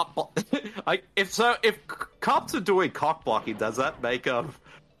cops, if cops are doing cock blocking, does that make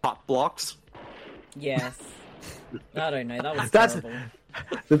hot blocks? Yes. I don't know. That was That's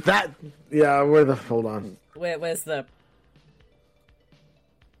terrible. Yeah. Where the? Hold on. Where's the?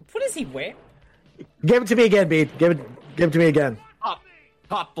 What does he wear? Give it to me again, Beat. Give it to me again.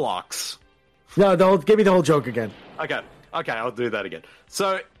 Hot blocks. No, give me the whole joke again. Okay, I'll do that again.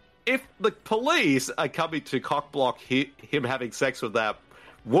 So, if the police are coming to cock block him having sex with that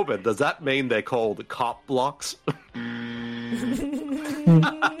woman, does that mean they're called cop blocks?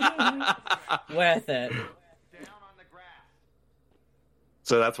 Worth it.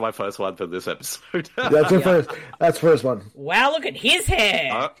 So that's my first one for this episode. That's your first. That's first one. Wow, look at his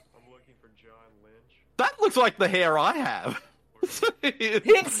hair. That looks like the hair I have.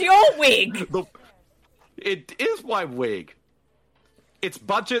 It's your wig. It is my wig. It's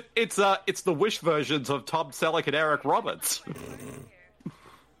budget. It's the Wish versions of Tom Selleck and Eric Roberts.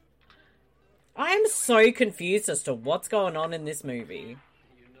 I am so confused as to what's going on in this movie.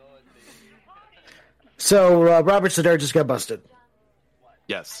 So Robert Sedar just got busted.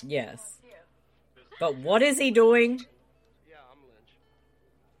 Yes. Yes. But what is he doing?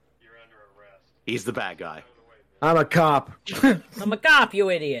 He's the bad guy. I'm a cop. I'm a cop, you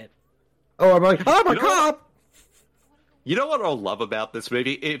idiot. Oh, I'm a cop. You know what I love about this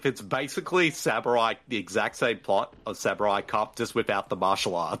movie? If it's basically Samurai, the exact same plot of Samurai Cop, just without the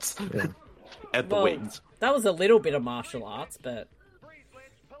martial arts. Yeah. and the wings. That was a little bit of martial arts, but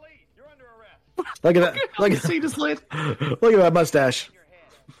Look at that! Look at See this lid? Look at that mustache.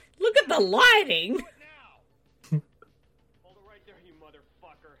 look at the lighting.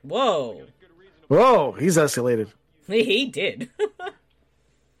 Whoa. Whoa, he's escalated. He did.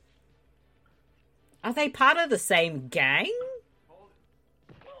 Are they part of the same gang?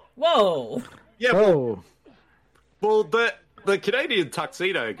 Whoa. Yeah. Oh, Well, the Canadian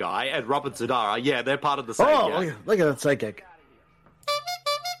tuxedo guy and Robert Zadara, yeah, they're part of the same gang. look at that psychic.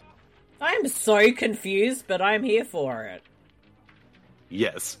 I'm so confused, but I'm here for it.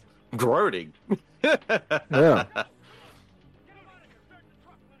 Yes. Groaning. Yeah.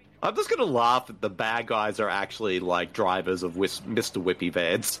 I'm just gonna laugh that the bad guys are actually, like, drivers of Mr. Whippy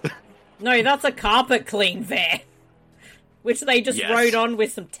vans. No, that's a carpet clean van. Which they just Yes. wrote on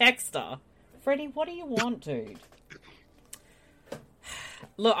with some texter. Freddie, what do you want, dude?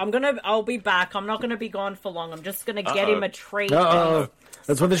 Look, I'll be back. I'm not gonna be gone for long. I'm just gonna get him a treat. Uh-oh.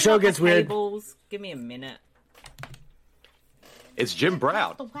 That's when the show gets weird. Tables. Give me a minute. It's Jim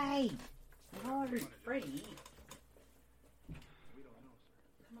Brown. Away. No, Freddie.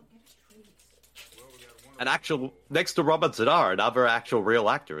 An actual, next to Robert Zadara, another actual real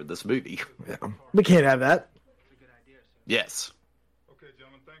actor in this movie. Yeah. We can't have that. Yes. Okay,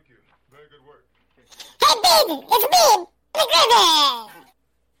 gentlemen, thank you. Very good work. Hey, baby! It's me! Big Raven!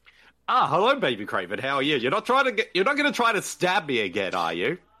 Ah, hello, Baby Craven. How are you? You're not going to try to stab me again, are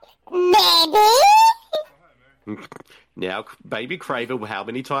you? Baby! Now, Baby Craven, how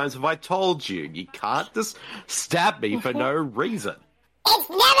many times have I told you? You can't just stab me for no reason. It's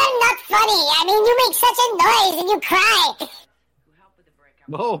never not funny. I mean, you make such a noise and you cry.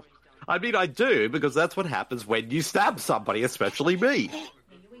 Well, I mean, I do, because that's what happens when you stab somebody, especially me.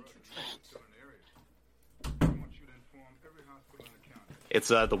 It's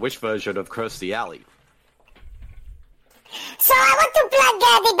the Wish version of Kirstie Alley. So I want to plug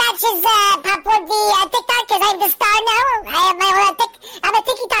the batches pop for the TikTok because I'm the star now. I have my own I'm a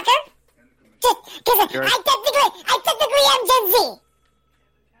tiki-talker. Because I technically am Gen Z.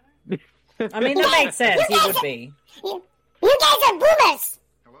 I mean, that makes sense. You would be. You guys are boomers.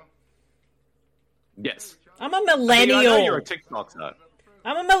 Yes. I'm a I millennial. know you're a TikTok star.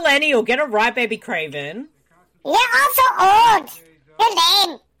 I'm a millennial. Get it right, Baby Craven. You're also old. You're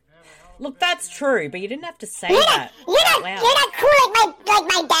lame. Look, that's true, but you didn't have to say You're that. not cool like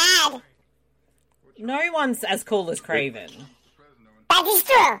my dad. No one's as cool as Craven. That is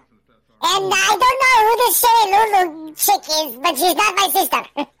true. And I don't know who this Sherry Lulu chick is, but she's not my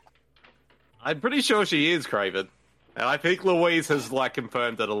sister. I'm pretty sure she is Craven. And I think Louise has, like,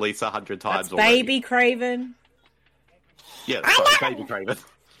 confirmed it at least 100 times That's already. Baby Craven. Yeah, sorry, Baby Craven.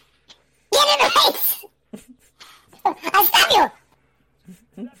 Get it right. I'll stab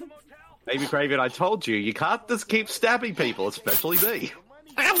you. Baby Craven, I told you, you can't just keep stabbing people, especially me.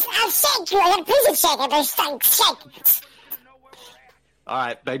 I'll shake you. I appreciate shaking. There's shake.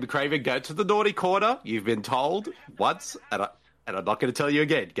 Alright, Baby Craven, go to the naughty corner. You've been told once, and I'm not going to tell you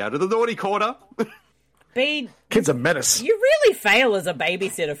again. Go to the naughty corner. Kid's a menace. You really fail as a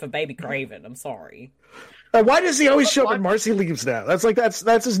babysitter for Baby Craven. I'm sorry. Why does he always show up when Marcy leaves now?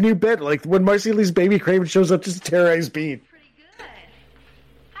 That's his new bit. Like, when Marcy leaves, Baby Craven shows up just to terrorize Bean.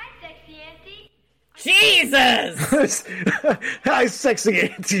 Jesus! Hi, sexy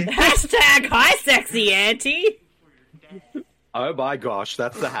auntie. Hashtag hi, sexy auntie. Oh my gosh,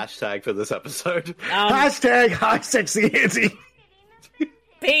 that's the hashtag for this episode. Hashtag hi, sexy auntie.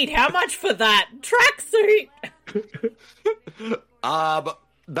 Pete, how much for that tracksuit?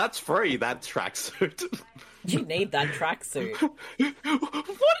 That's free, that tracksuit. You need that tracksuit.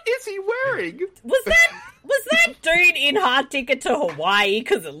 What is he wearing? Was that dude in Hard Ticket to Hawaii?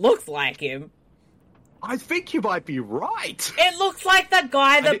 Because it looks like him. I think you might be right. It looks like that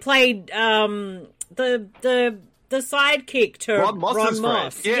guy that played the sidekick to Ron Moss's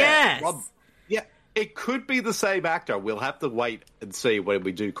Moss. friend. Yes. Yeah, it could be the same actor. We'll have to wait and see when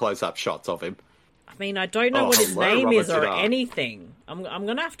we do close-up shots of him. I mean, I don't know what his hello, name is Robert or Zadar. anything. I'm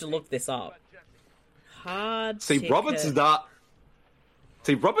gonna have to look this up. Hard See, Ticket. Robert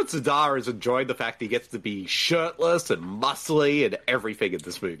Zadar is enjoying the fact he gets to be shirtless and muscly and everything in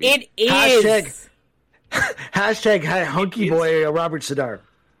this movie. It is. Hashtag hi, hunky boy Robert Zadar.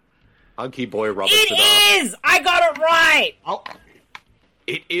 Hunky boy Robert It Zadar. is. I got it right. Oh,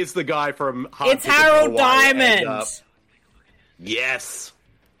 it is the guy from Hard It's Ticket to Harold Hawaii Diamond. and, yes.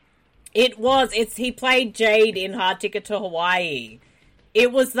 It was. He played Jade in Hard Ticket to Hawaii.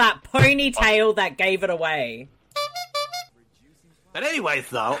 It was that ponytail that gave it away. But anyways,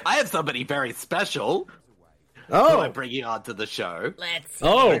 though, I have somebody very special who Oh. I'm bringing onto the show. Let's.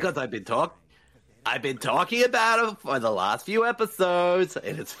 Oh. Because I've been talking. I've been talking about her for the last few episodes,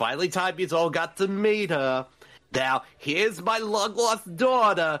 and it's finally time you all got to meet her. Now, here's my long-lost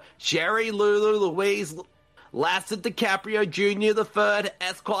daughter, Sherry Lulu Louise Lassett DiCaprio Jr. III,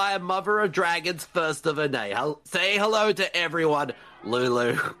 Esquire, Mother of Dragons, first of her name. Say hello to everyone,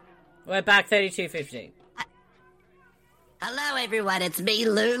 Lulu. We're back 3250. Hello, everyone. It's me,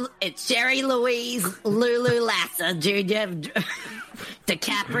 Lulu. It's Sherry Louise Lulu Lasser Jr.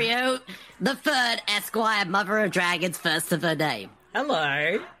 DiCaprio the Third, Esquire, Mother of Dragons, first of her name.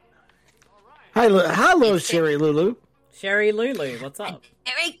 Hello. Hi, hello, Sherry Lulu. Sherry Lulu, what's up?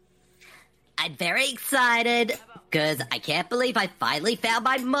 I'm very excited because I can't believe I finally found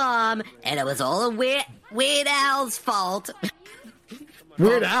my mom, and it was all a Weird Al's fault.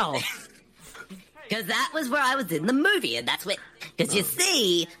 Weird Al? Because that was where I was in the movie, and that's where... Because you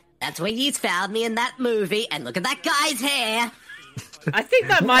see, that's where you found me in that movie, and look at that guy's hair. I think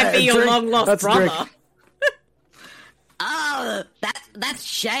that might be your long-lost brother. Oh, that's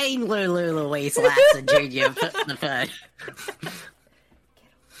Shane Lulu Louise Lasser Jr. the third.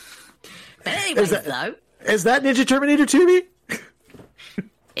 But anyways, though... Is that Ninja Terminator Tubi?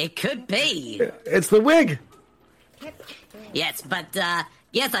 It could be. It's the wig. Yes, but,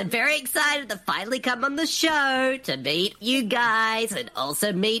 yes, I'm very excited to finally come on the show to meet you guys and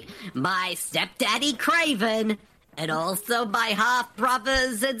also meet my stepdaddy Craven and also my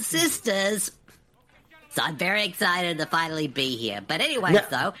half-brothers and sisters. So I'm very excited to finally be here. But anyways,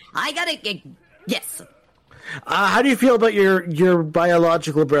 though, I gotta get... Yes. How do you feel about your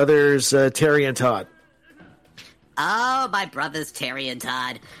biological brothers, Terry and Todd? Oh, my brothers Terry and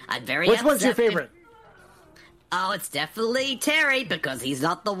Todd. I'm very Which one's your favorite? Oh, it's definitely Terry, because he's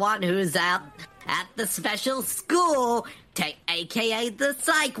not the one who's out at the special school, a.k.a. the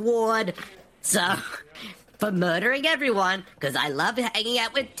psych ward. So, for murdering everyone, because I love hanging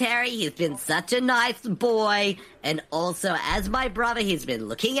out with Terry. He's been such a nice boy. And also, as my brother, he's been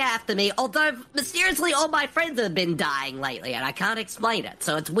looking after me. Although, mysteriously, all my friends have been dying lately, and I can't explain it,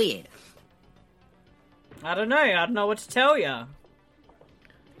 so it's weird. I don't know what to tell you.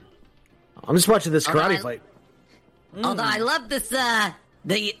 I'm just watching this karate fight. Although I love this,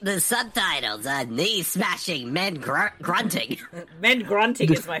 the subtitles, knee-smashing men grunting. Men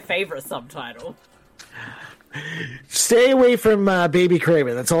grunting is my favorite subtitle. Stay away from Baby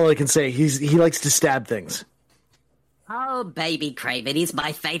Craven. That's all I can say. He likes to stab things. Oh, Baby Craven, he's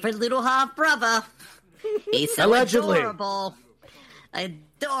my favorite little half-brother. He's so Allegedly. Adorable.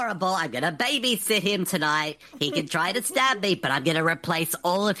 Adorable. I'm gonna babysit him tonight. He can try to stab me, but I'm gonna replace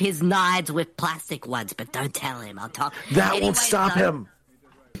all of his knives with plastic ones. But don't tell him. I'll talk. That won't stop him.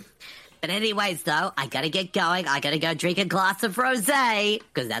 But anyways, though, I gotta get going. I gotta go drink a glass of rosé,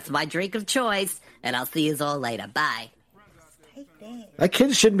 because that's my drink of choice. And I'll see you all later. Bye. That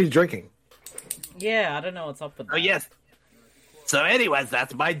kid shouldn't be drinking. Yeah, I don't know what's up with that. Oh, yes. So anyways,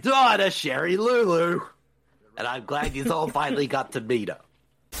 that's my daughter, Sherry Lulu. And I'm glad you all finally got to meet her.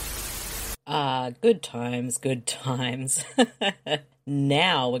 Good times, good times.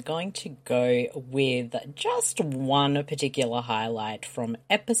 Now we're going to go with just one particular highlight from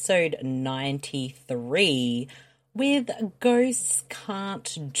episode 93 with Ghosts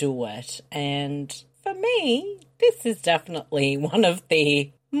Can't Do It. And for me, this is definitely one of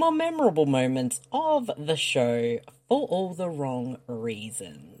the more memorable moments of the show for all the wrong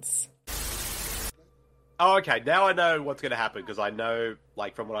reasons. Oh, okay. Now I know what's going to happen, because I know,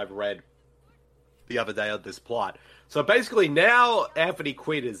 like, from what I've read the other day on this plot. So basically, now Anthony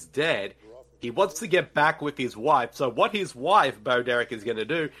Quinn is dead. He wants to get back with his wife. So what his wife, Bo Derek, is going to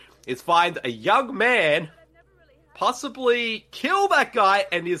do is find a young man, possibly kill that guy,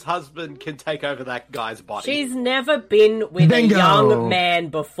 and his husband can take over that guy's body. She's never been with a young man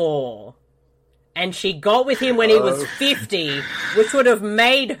before. And she got with him when he was 50, which would have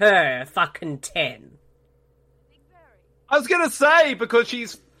made her fucking 10. I was going to say, because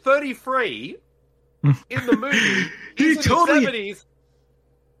she's 33 in the movie. He He's totally... in his 70s.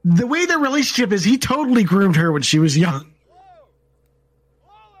 The way their relationship is, he totally groomed her when she was young.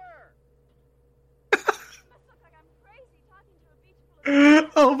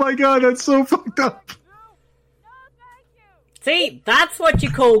 Oh my god, that's so fucked up. See, that's what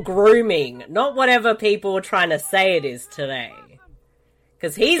you call grooming, not whatever people are trying to say it is today.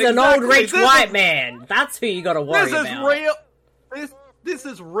 Because he's an old rich white man. That's who you gotta worry about. This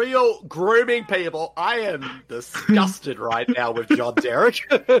is real grooming, people. I am disgusted right now with John Derek.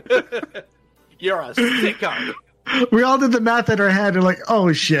 You're a sicko. We all did the math in our head and like,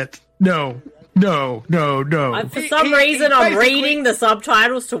 oh shit. No. For some reason, I'm reading the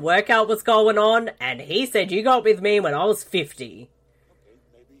subtitles to work out what's going on, and he said, you got with me when I was 50.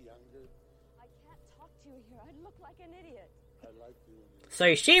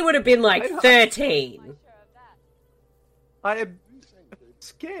 So she would have been like 13. I am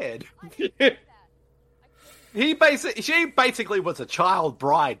scared. She basically was a child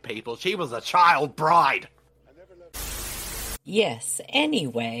bride, people. She was a child bride. Yes,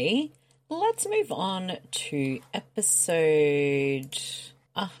 anyway, let's move on to episode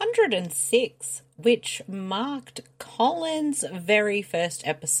 106, which marked Colin's very first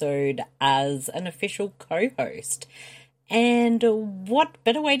episode as an official co-host. And what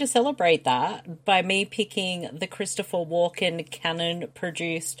better way to celebrate that by me picking the Christopher Walken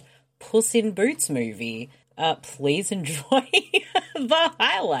canon-produced Puss in Boots movie. Please enjoy the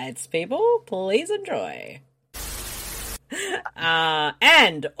highlights, people. Please enjoy.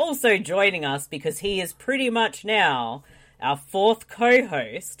 And also joining us, because he is pretty much now our fourth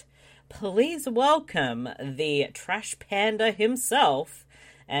co-host, please welcome the Trash Panda himself,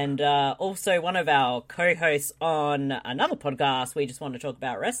 and also one of our co-hosts on another podcast we just want to talk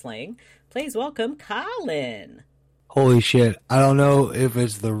about wrestling. Please welcome Carlin. Holy shit. I don't know if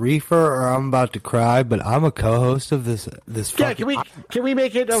it's the reefer or I'm about to cry, but I'm a co-host of this Yeah, can we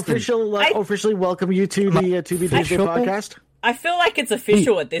make it official? Officially welcome you to the Tubi Tuesday podcast. I feel like it's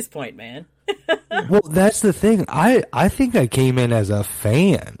official at this point, man. Well, that's the thing. I think I came in as a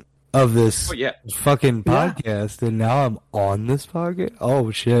fan of this fucking podcast, and now I'm on this podcast.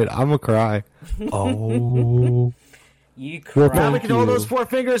 Oh shit, I'm gonna cry. Oh, you cry. Well, now we can hold those 4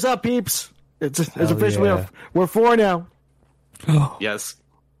 fingers up, peeps. It's officially we're 4 now. Yes.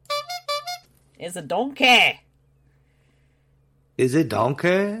 It's a donkey. Is it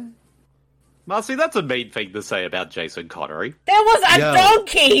donkey? Marcy, that's a mean thing to say about Jason Connery. There was a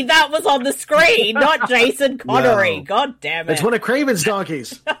donkey that was on the screen, not Jason Connery. Yo. God damn it. It's one of Craven's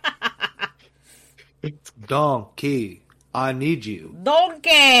donkeys. Donkey, I need you.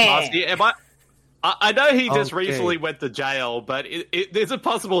 Donkey! Marcy, I know he just Okay. recently went to jail, but is it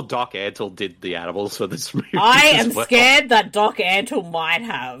possible Doc Antle did the animals for this movie? I as am well? scared that Doc Antle might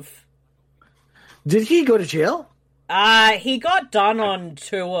have. Did he go to jail? He got done on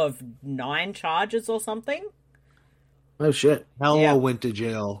 2 of 9 charges or something. Oh shit. Hella went to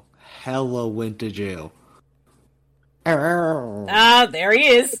jail. Hella went to jail. There he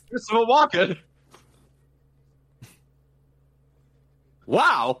is. Christopher Walken.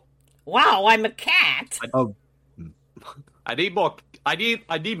 Wow. Wow, I'm a cat. I need more. I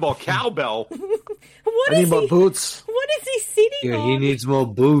need more cowbell. What I is need more he? boots. What is he sitting Yeah, on? he needs more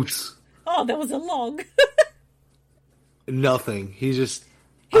boots. Oh, there was a log. Nothing. He just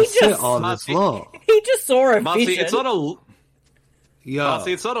just- sit on this log. He just saw a Marcy, vision. it's not a. Yo.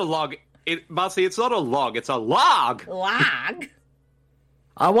 Marcy, it's not a log. Marcy, it's not a log. It's a log. Log?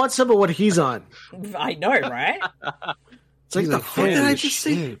 I want some of what he's on. I know, right? It's like He's the like, fuck did I holy just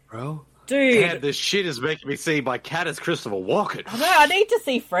see? shit, bro? Dude. And this shit is making me see my cat as Christopher Walken. I know, I need to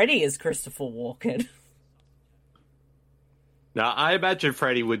see Freddy as Christopher Walken. Now, I imagine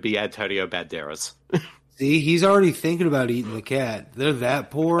Freddy would be Antonio Banderas. See, he's already thinking about eating the cat. They're that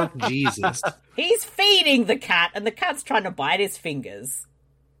poor? Jesus. He's feeding the cat, and the cat's trying to bite his fingers.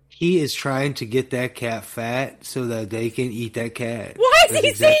 He is trying to get that cat fat so that they can eat that cat. Why is That's he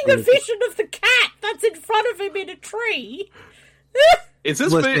exactly seeing a what- vision of the cat that's in front of him in a tree? Is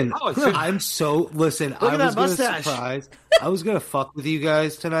this Listen, it's I'm so listen. at I that was gonna mustache. surprise. I was gonna fuck with you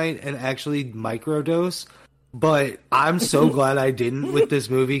guys tonight and actually microdose, but I'm so glad I didn't with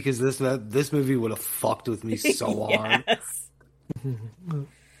this movie because this movie would have fucked with me so hard. Yes.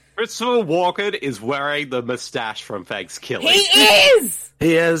 Christopher Walken is wearing the mustache from Thanksgiving. He is!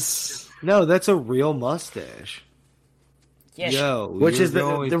 He is. No, that's a real mustache. Yes. Yo, Which you're is the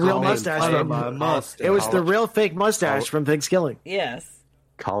going real to mustache play from my mustache. It was the real fake mustache from Thanksgiving. Yes.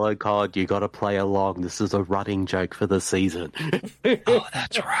 Colin, you gotta play along. This is a running joke for the season. Oh,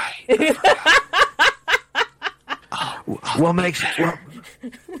 that's right. We'll make sure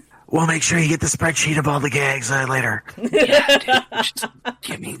you get the spreadsheet of all the gags later. Yeah, dude, just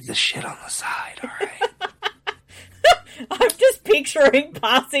give me the shit on the side, all right? I'm just picturing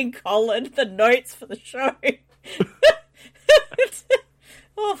passing Colin the notes for the show.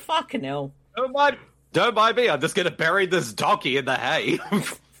 Oh, fucking hell. Don't mind me. I'm just gonna bury this donkey in the hay.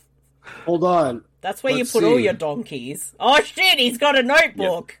 Hold on. That's where Let's you put all see. your donkeys. Oh shit, he's got a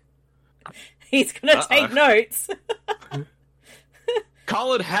notebook. He's gonna take notes.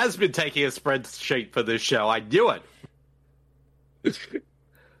 Colin has been taking a spreadsheet for this show. I knew it.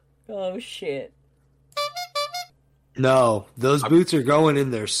 Oh shit. No, those boots are going in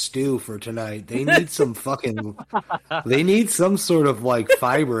their stew for tonight. They need some fucking. They need some sort of like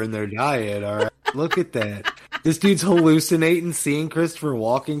fiber in their diet. All right, look at that. This dude's hallucinating, seeing Christopher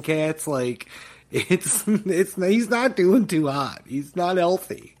Walken cats. Like, He's not doing too hot. He's not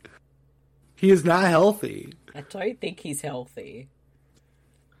healthy. He is not healthy. I don't think he's healthy.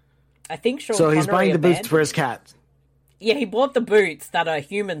 I think Sean So he's Connery buying the boots abandoned for his cat. Yeah, he bought the boots that are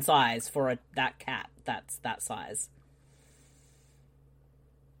human size for that cat. That's that size.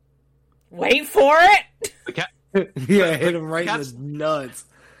 Wait for it! The cat. Yeah, hit him right in the nuts.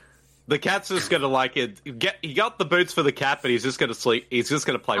 The cat's just gonna like it. He got the boots for the cat, but he's just gonna sleep. He's just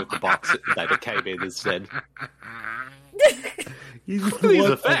gonna play with the box that came in instead. What these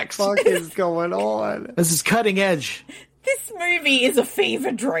the effects? fuck is going on? This is cutting edge. This movie is a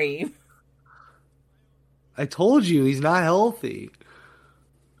fever dream. I told you, he's not healthy.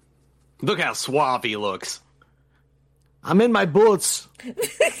 Look how suave he looks. I'm in my boots.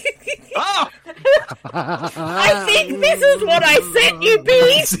 Oh! I think this is what I sent you,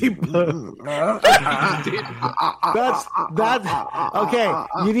 Pete! That's okay.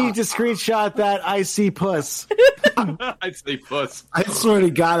 You need to screenshot that I see puss. I see puss. I swear to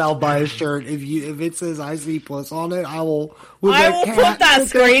God, I'll buy a shirt if it says "I see puss" on it. I will. Put that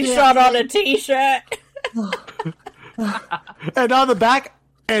screenshot on a t-shirt. And on the back,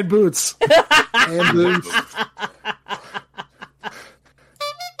 and boots. And boots.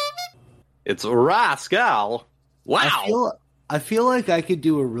 It's Rascal. Wow. I feel like I could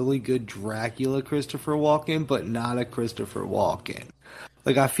do a really good Dracula Christopher Walken, but not a Christopher Walken.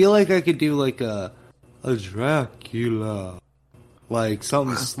 Like, I feel like I could do like a Dracula, like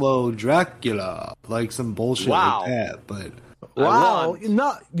something slow Dracula, like some bullshit like that. But wow, you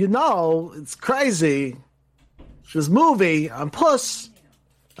know, it's crazy. This movie, I'm puss,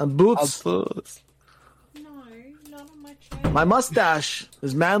 I'm boots. No, not on my chair. My mustache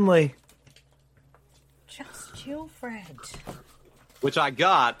is manly. Just chill, Fred. Which I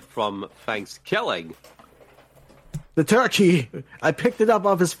got from Thanksgiving. The turkey, I picked it up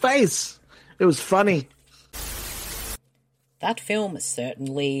off his face. It was funny. That film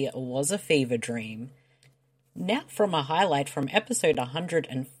certainly was a fever dream. Now from a highlight from episode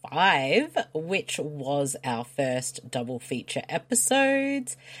 105, which was our first double feature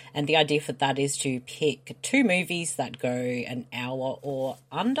episodes. And the idea for that is to pick 2 movies that go an hour or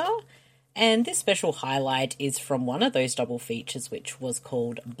under. And this special highlight is from one of those double features, which was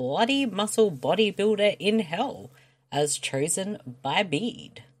called Bloody Muscle Bodybuilder in Hell, as chosen by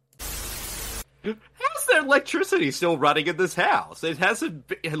Bede. How's there electricity still running in this house? It hasn't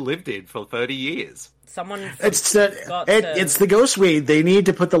been lived in for 30 years. It's the ghost weed. They need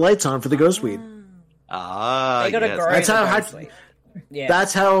to put the lights on for the ghost weed. Ah, They gotta yes. grow That's the how ghost weed. Yeah.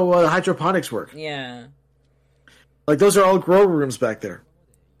 That's how hydroponics work. Yeah. Like those are all grow rooms back there.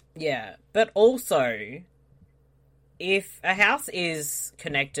 Yeah, but also, if a house is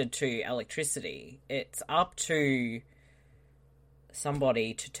connected to electricity, it's up to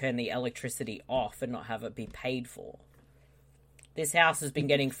somebody to turn the electricity off and not have it be paid for. This house has been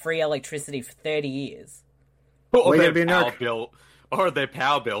getting free electricity for 30 years. Or their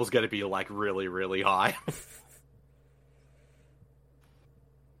power bill's going to be like really, really high.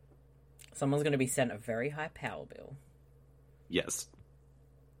 Someone's going to be sent a very high power bill. Yes.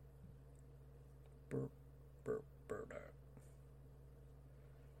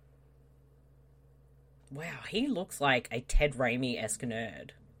 Wow, he looks like a Ted Raimi-esque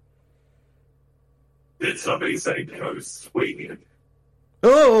nerd. Did somebody say ghost weed?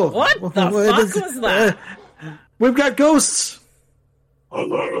 Oh! What the fuck was that? We've got ghosts!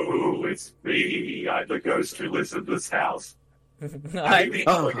 Hello, it's me. I'm the ghost who lives in this house. I mean,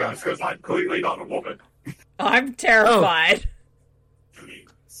 I'm a ghost because I'm clearly not a woman. I'm terrified.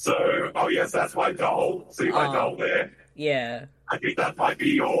 So, yes, that's my doll. See my doll there? Yeah. I think that might be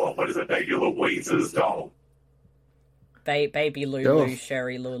your, what is it, Baby Louise's doll. Baby Lulu,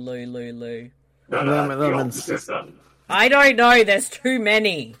 Sherry Lulu, Lulu. No, that's the older sister. I don't know, there's too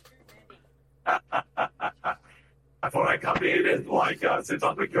many. I thought I'd come in and, since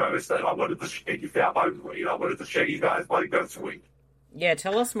I'm a ghost, and I wanted to share you found my weed, I wanted to share you guys my ghost weed. Yeah,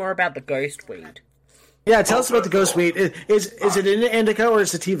 tell us more about the ghost weed. Yeah, tell us about the ghost weed. Is it an indica or a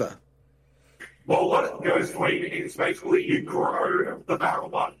sativa? Well, what ghost weed is, basically you grow the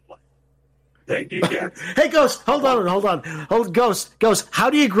marijuana. Then you get... Hey, Ghost, hold on. Ghost, how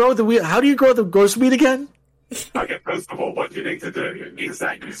do you grow the weed? How do you grow the ghost weed again? Okay, first of all, what you need to do is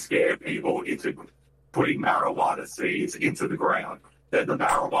that you scare people into putting marijuana seeds into the ground. Then the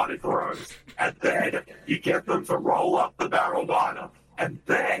marijuana grows, and then you get them to roll up the marijuana, and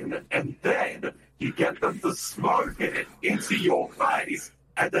then you get them to smoke it into your face.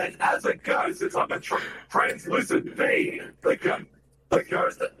 And then as it goes, it's like a translucent bead. The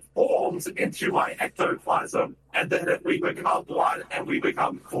ghost forms into my ectoplasm, and then we become blood, and we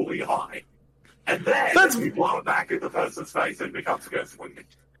become fully high. And then we blow it back in the person's face and it becomes Ghost Wind.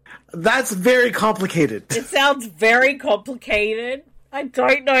 That's very complicated. It sounds very complicated. I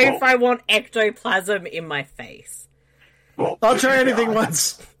don't know if I want ectoplasm in my face. Well, I'll try anything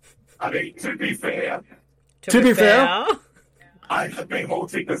once. I mean, to be fair... To be fair... I have been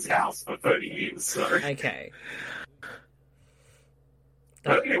haunting this house for 30 years, so... Okay.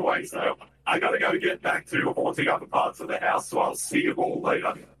 But anyways, though, I gotta go get back to haunting other parts of the house, so I'll see you all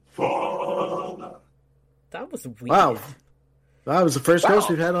later. That was weird. Wow. That was the first ghost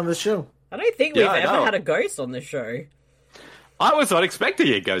we've had on this show. I don't think we've ever had a ghost on this show. I was not expecting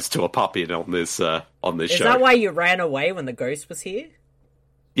a ghost to pop in on this show. Is that why you ran away when the ghost was here?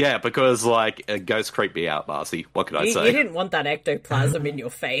 Yeah, because, like, a ghost creeped me out, Marcy. What can I say? You didn't want that ectoplasm in your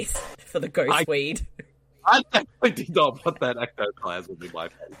face for the ghost weed. I definitely did not want that ectoplasm in my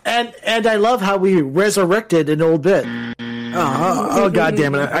face. And I love how we resurrected an old bit. Oh god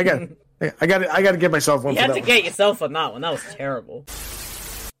damn it. I got to give myself one You for had that to one. get yourself on that one. That was terrible.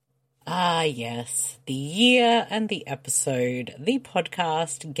 Ah, yes. The year and the episode, the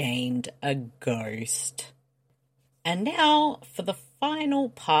podcast gained a ghost. And now, for the final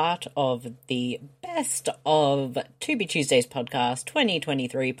part of the Best of Tubi Tuesdays podcast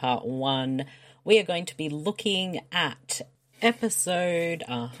 2023 Part 1, we are going to be looking at episode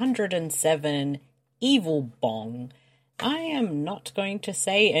 107, Evil Bong. I am not going to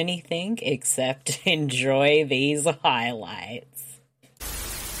say anything except enjoy these highlights.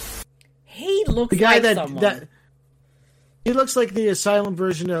 He looks The guy like that someone. he looks like the asylum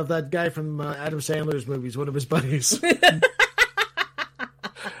version of that guy from Adam Sandler's movies, one of his buddies.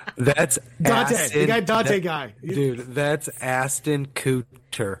 That's Dante, Aston, the guy Dante guy. Dude, that's Aston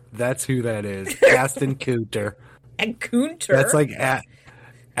Kutcher. That's who that is. Aston Kutcher. And Kunter. That's like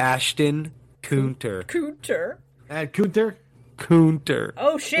Ashton Kunter. Kunter. Kunter? Kunter.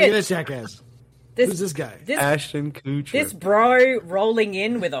 Oh Look shit. at this jackass. Who's this guy? Ashton Kutcher. This bro rolling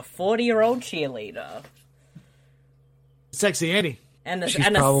in with a 40-year-old cheerleader. Sexy Annie. And She's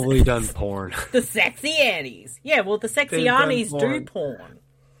probably done porn. The sexy Annies. Yeah, well, the sexy They've done Annies do porn. porn.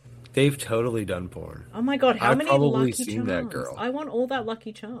 They've totally done porn. Oh my god, how I've many probably Lucky seen Charms? that girl. I want all that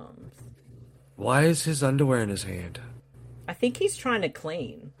Lucky Charms. Why is his underwear in his hand? I think he's trying to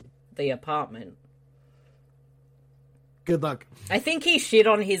clean the apartment. Good luck. I think he shit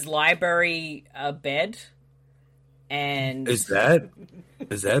on his library bed. And Is that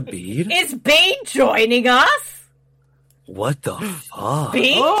Bede? Is Bede joining us? What the fuck?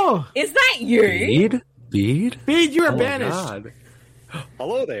 Bede? Oh. Is that you? Bede? Bede, you are Oh my banished. God.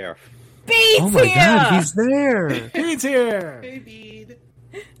 Hello there. Bede's Oh my here! god, he's there! Bede's here!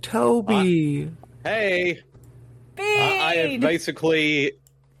 Toby! Hey. Bede! I have basically...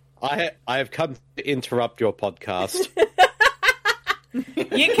 I have come to interrupt your podcast. You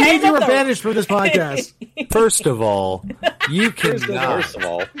Bede, came you were at the... banished from this podcast. First of all, you cannot.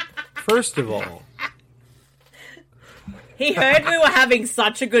 First of all. He heard we were having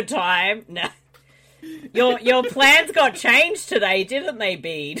such a good time. No. Your plans got changed today, didn't they,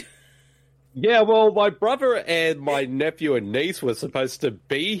 Bede? Yeah, well, my brother and my nephew and niece were supposed to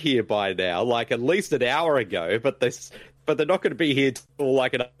be here by now, like at least an hour ago, but they're not going to be here till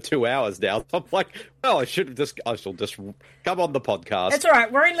like another 2 hours now. So I'm like, well, I shall just come on the podcast. That's all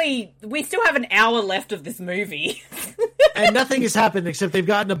right. We still have an hour left of this movie, And nothing has happened except they've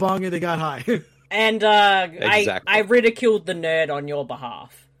gotten a bong and they got high. and Exactly. I ridiculed the nerd on your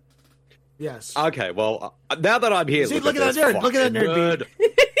behalf. Yes. Okay, well, now that I'm here, See, look at that this nerd. Look at that fucking nerd.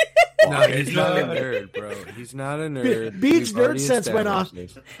 No, he's not a nerd, bro. He's not a nerd. Bede's We've already nerd sense went off.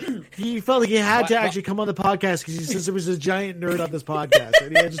 established this. He felt like he had to actually come on the podcast because since there was a giant nerd on this podcast,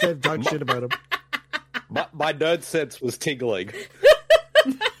 and he just had to talk shit about him. My nerd sense was tingling.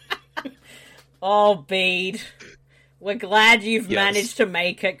 Oh, Bede. We're glad you've Yes. managed to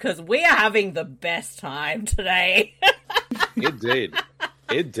make it, because we are having the best time today. Indeed.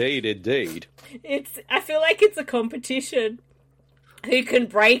 Indeed. I feel like it's a competition. Who can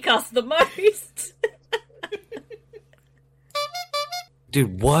break us the most?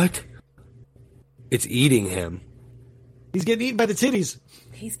 Dude, what? It's eating him. He's getting eaten by the titties.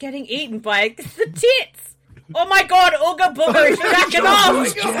 He's getting eaten by the tits. Oh my god, Ooga Booga is jacking off!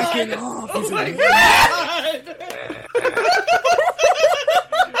 He's jacking off. Oh my god!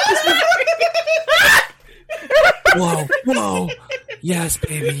 Whoa. Yes,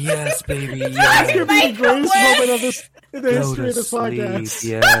 baby, yes. That's going to be the greatest moment of this in the Go history to of this sleep, podcast.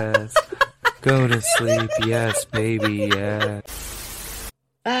 yes. Go to sleep, yes, baby, yes.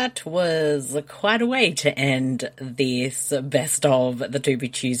 That was quite a way to end this Best of the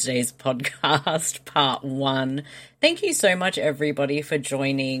Tubi Tuesdays podcast, part 1. Thank you so much, everybody, for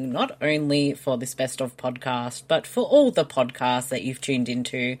joining, not only for this Best of podcast, but for all the podcasts that you've tuned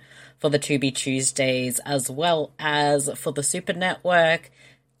into for the Tubi Tuesdays, as well as for the Super Network.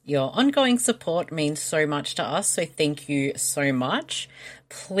 Your ongoing support means so much to us, so thank you so much.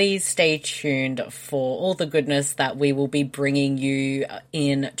 Please stay tuned for all the goodness that we will be bringing you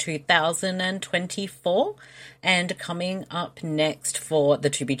in 2024. And coming up next for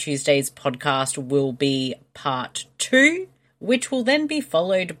the Tubi Tuesdays podcast will be part 2, which will then be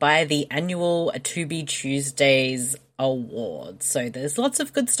followed by the annual Tubi Tuesdays Awards. So there's lots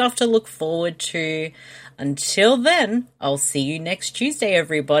of good stuff to look forward to. Until then, I'll see you next Tuesday,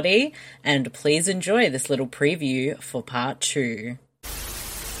 everybody. And please enjoy this little preview for part 2.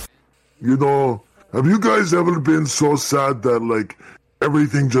 You know, have you guys ever been so sad that, like,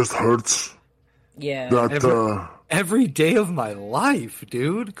 everything just hurts? Yeah. That, every day of my life,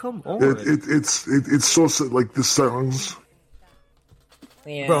 dude. Come on. It's so sad, like the songs.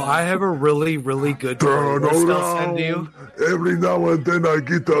 Yeah. Bro, I have a really, really good playlist I'll send you. Every now and then I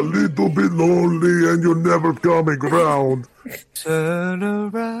get a little bit lonely and you're never coming around. Turn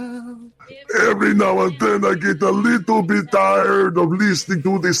around. Every now and then I get a little bit tired of listening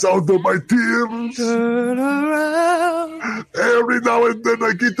to the sound of my tears. Turn around. Every now and then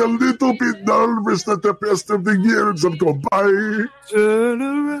I get a little bit nervous that the best of the years have gone by. Turn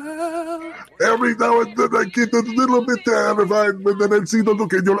around. Every now and then I get a little bit terrified when then I see the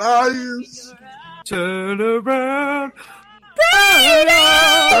look in your eyes. Turn around.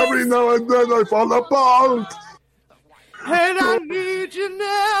 Every now and then I fall apart. And I need you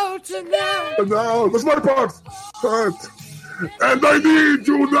now, tonight. Now, that's my part. Right. And I need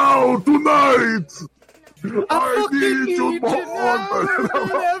you now, tonight. I need you more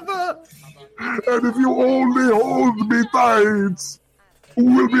than ever. And if you only hold me tight,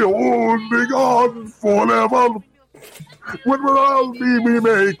 we'll be holding on forever. When we'll all be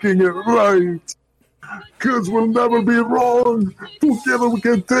making it right. 'Cause we'll never be wrong. Together we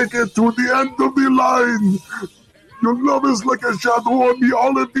can take it to the end of the line. Your love is like a shadow on me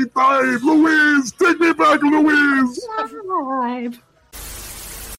all of the time. Louise, take me back, Louise.